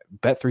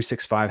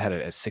 Bet365 had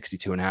it at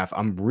 62.5.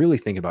 I'm really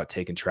thinking about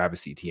taking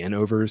Travis Etienne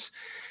overs.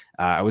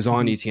 I was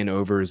on Etienne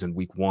overs in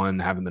week 1,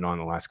 haven't been on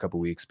the last couple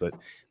of weeks, but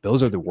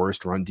Bills are the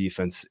worst run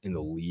defense in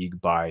the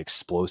league by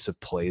explosive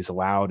plays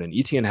allowed. And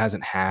Etienne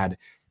hasn't had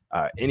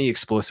any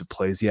explosive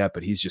plays yet,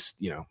 but he's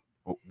just,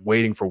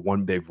 waiting for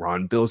one big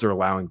run. Bills are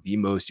allowing the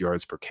most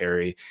yards per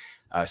carry.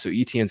 So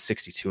Etienne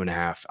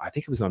 62.5. I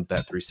think it was on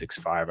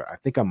Bet365. I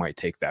think I might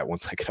take that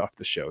once I get off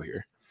the show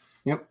here.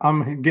 Yep,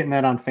 I'm getting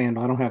that on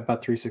FanDuel. I don't have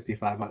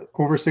Bet365, but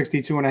over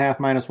 62.5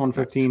 minus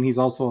 115. He's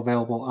also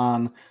available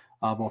on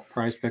both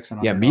Prize Picks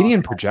and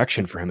median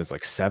projection for him is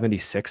like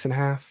 76.5,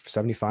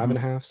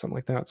 75.5, something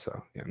like that.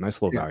 So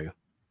nice little value.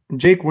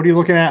 Jake, what are you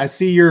looking at? I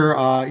see you're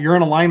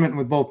in alignment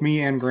with both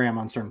me and Graham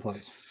on certain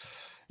plays.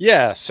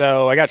 Yeah,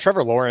 so I got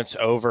Trevor Lawrence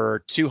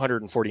over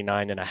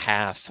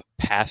 249.5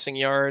 passing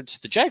yards.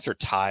 The Jags are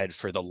tied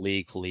for the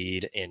league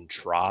lead in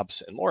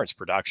drops, and Lawrence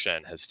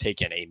production has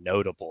taken a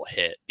notable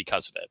hit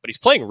because of it. But he's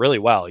playing really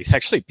well. He's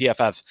actually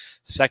PFF's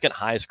second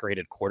highest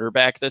graded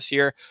quarterback this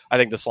year. I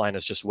think this line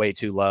is just way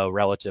too low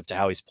relative to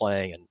how he's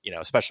playing, and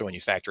especially when you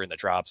factor in the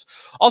drops.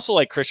 Also,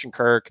 like Christian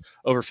Kirk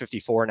over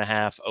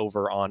 54.5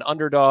 over on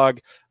underdog.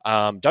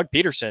 Doug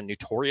Peterson,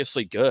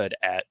 notoriously good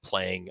at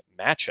playing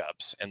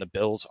matchups, and the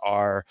Bills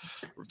are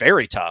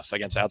very tough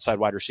against outside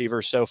wide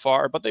receivers so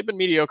far, but they've been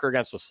mediocre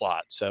against the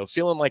slot. So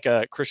feeling like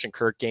a Christian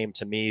Kirk game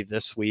to me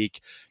this week.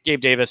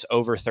 Gabe Davis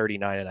over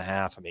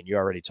 39.5. I mean, you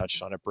already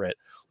touched on it, Britt.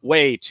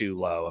 Way too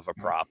low of a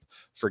prop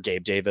for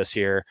Gabe Davis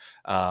here.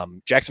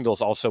 Jacksonville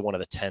is also one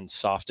of the 10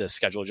 softest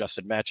schedule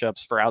adjusted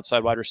matchups for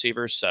outside wide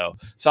receivers. So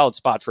solid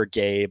spot for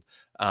Gabe.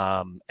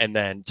 And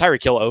then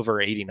Tyreek Hill over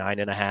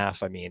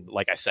 89.5. I mean,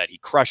 like I said, he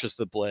crushes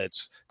the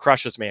blitz,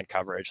 crushes man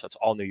coverage. That's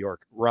all New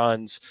York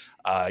runs.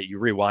 You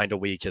rewind a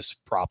week, his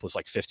prop was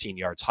like 15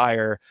 yards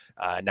higher.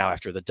 Now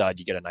after the dud,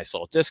 you get a nice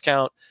little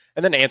discount.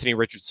 And then Anthony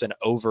Richardson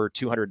over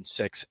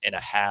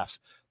 206.5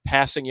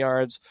 passing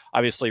yards.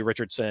 Obviously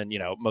Richardson,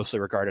 mostly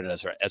regarded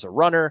as a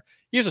runner.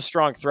 He's a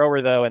strong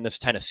thrower though, and this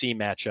Tennessee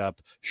matchup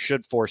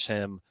should force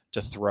him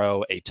to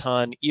throw a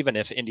ton. Even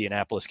if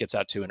Indianapolis gets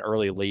out to an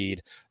early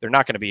lead, they're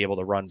not going to be able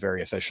to run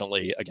very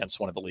efficiently against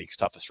one of the league's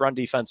toughest run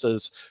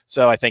defenses.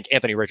 So I think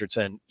Anthony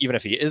Richardson, even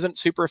if he isn't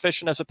super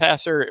efficient as a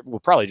passer, will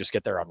probably just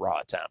get there on raw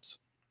attempts.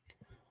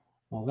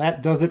 Well,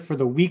 that does it for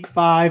the Week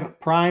 5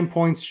 Prime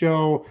Points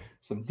show.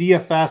 Some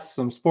DFS,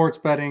 some sports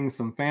betting,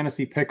 some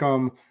fantasy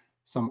pick'em,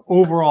 some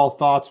overall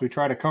thoughts. We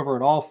try to cover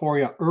it all for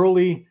you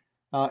early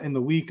in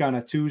the week on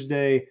a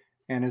Tuesday.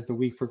 And as the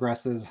week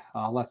progresses,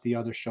 let the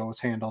other shows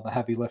handle the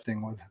heavy lifting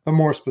with the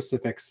more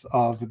specifics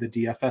of the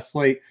DFS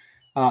slate.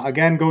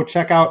 Again, go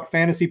check out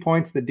Fantasy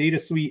Points, the data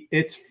suite.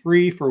 It's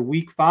free for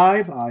week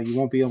 5. You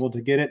won't be able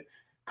to get it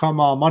come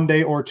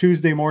Monday or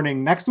Tuesday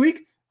morning next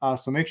week.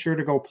 So make sure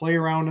to go play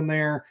around in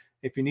there.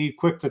 If you need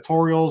quick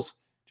tutorials,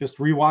 just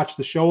rewatch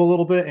the show a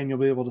little bit and you'll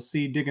be able to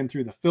see digging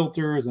through the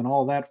filters and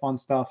all that fun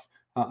stuff.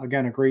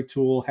 Again, a great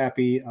tool.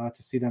 Happy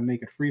to see them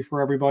make it free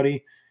for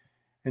everybody.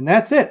 And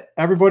that's it.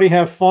 Everybody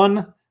have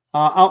fun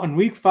out in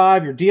week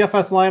 5. Your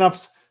DFS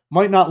lineups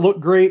might not look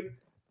great,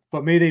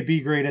 but may they be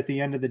great at the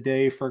end of the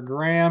day. For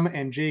Graham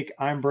and Jake,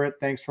 I'm Britt.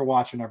 Thanks for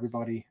watching,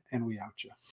 everybody, and we out you.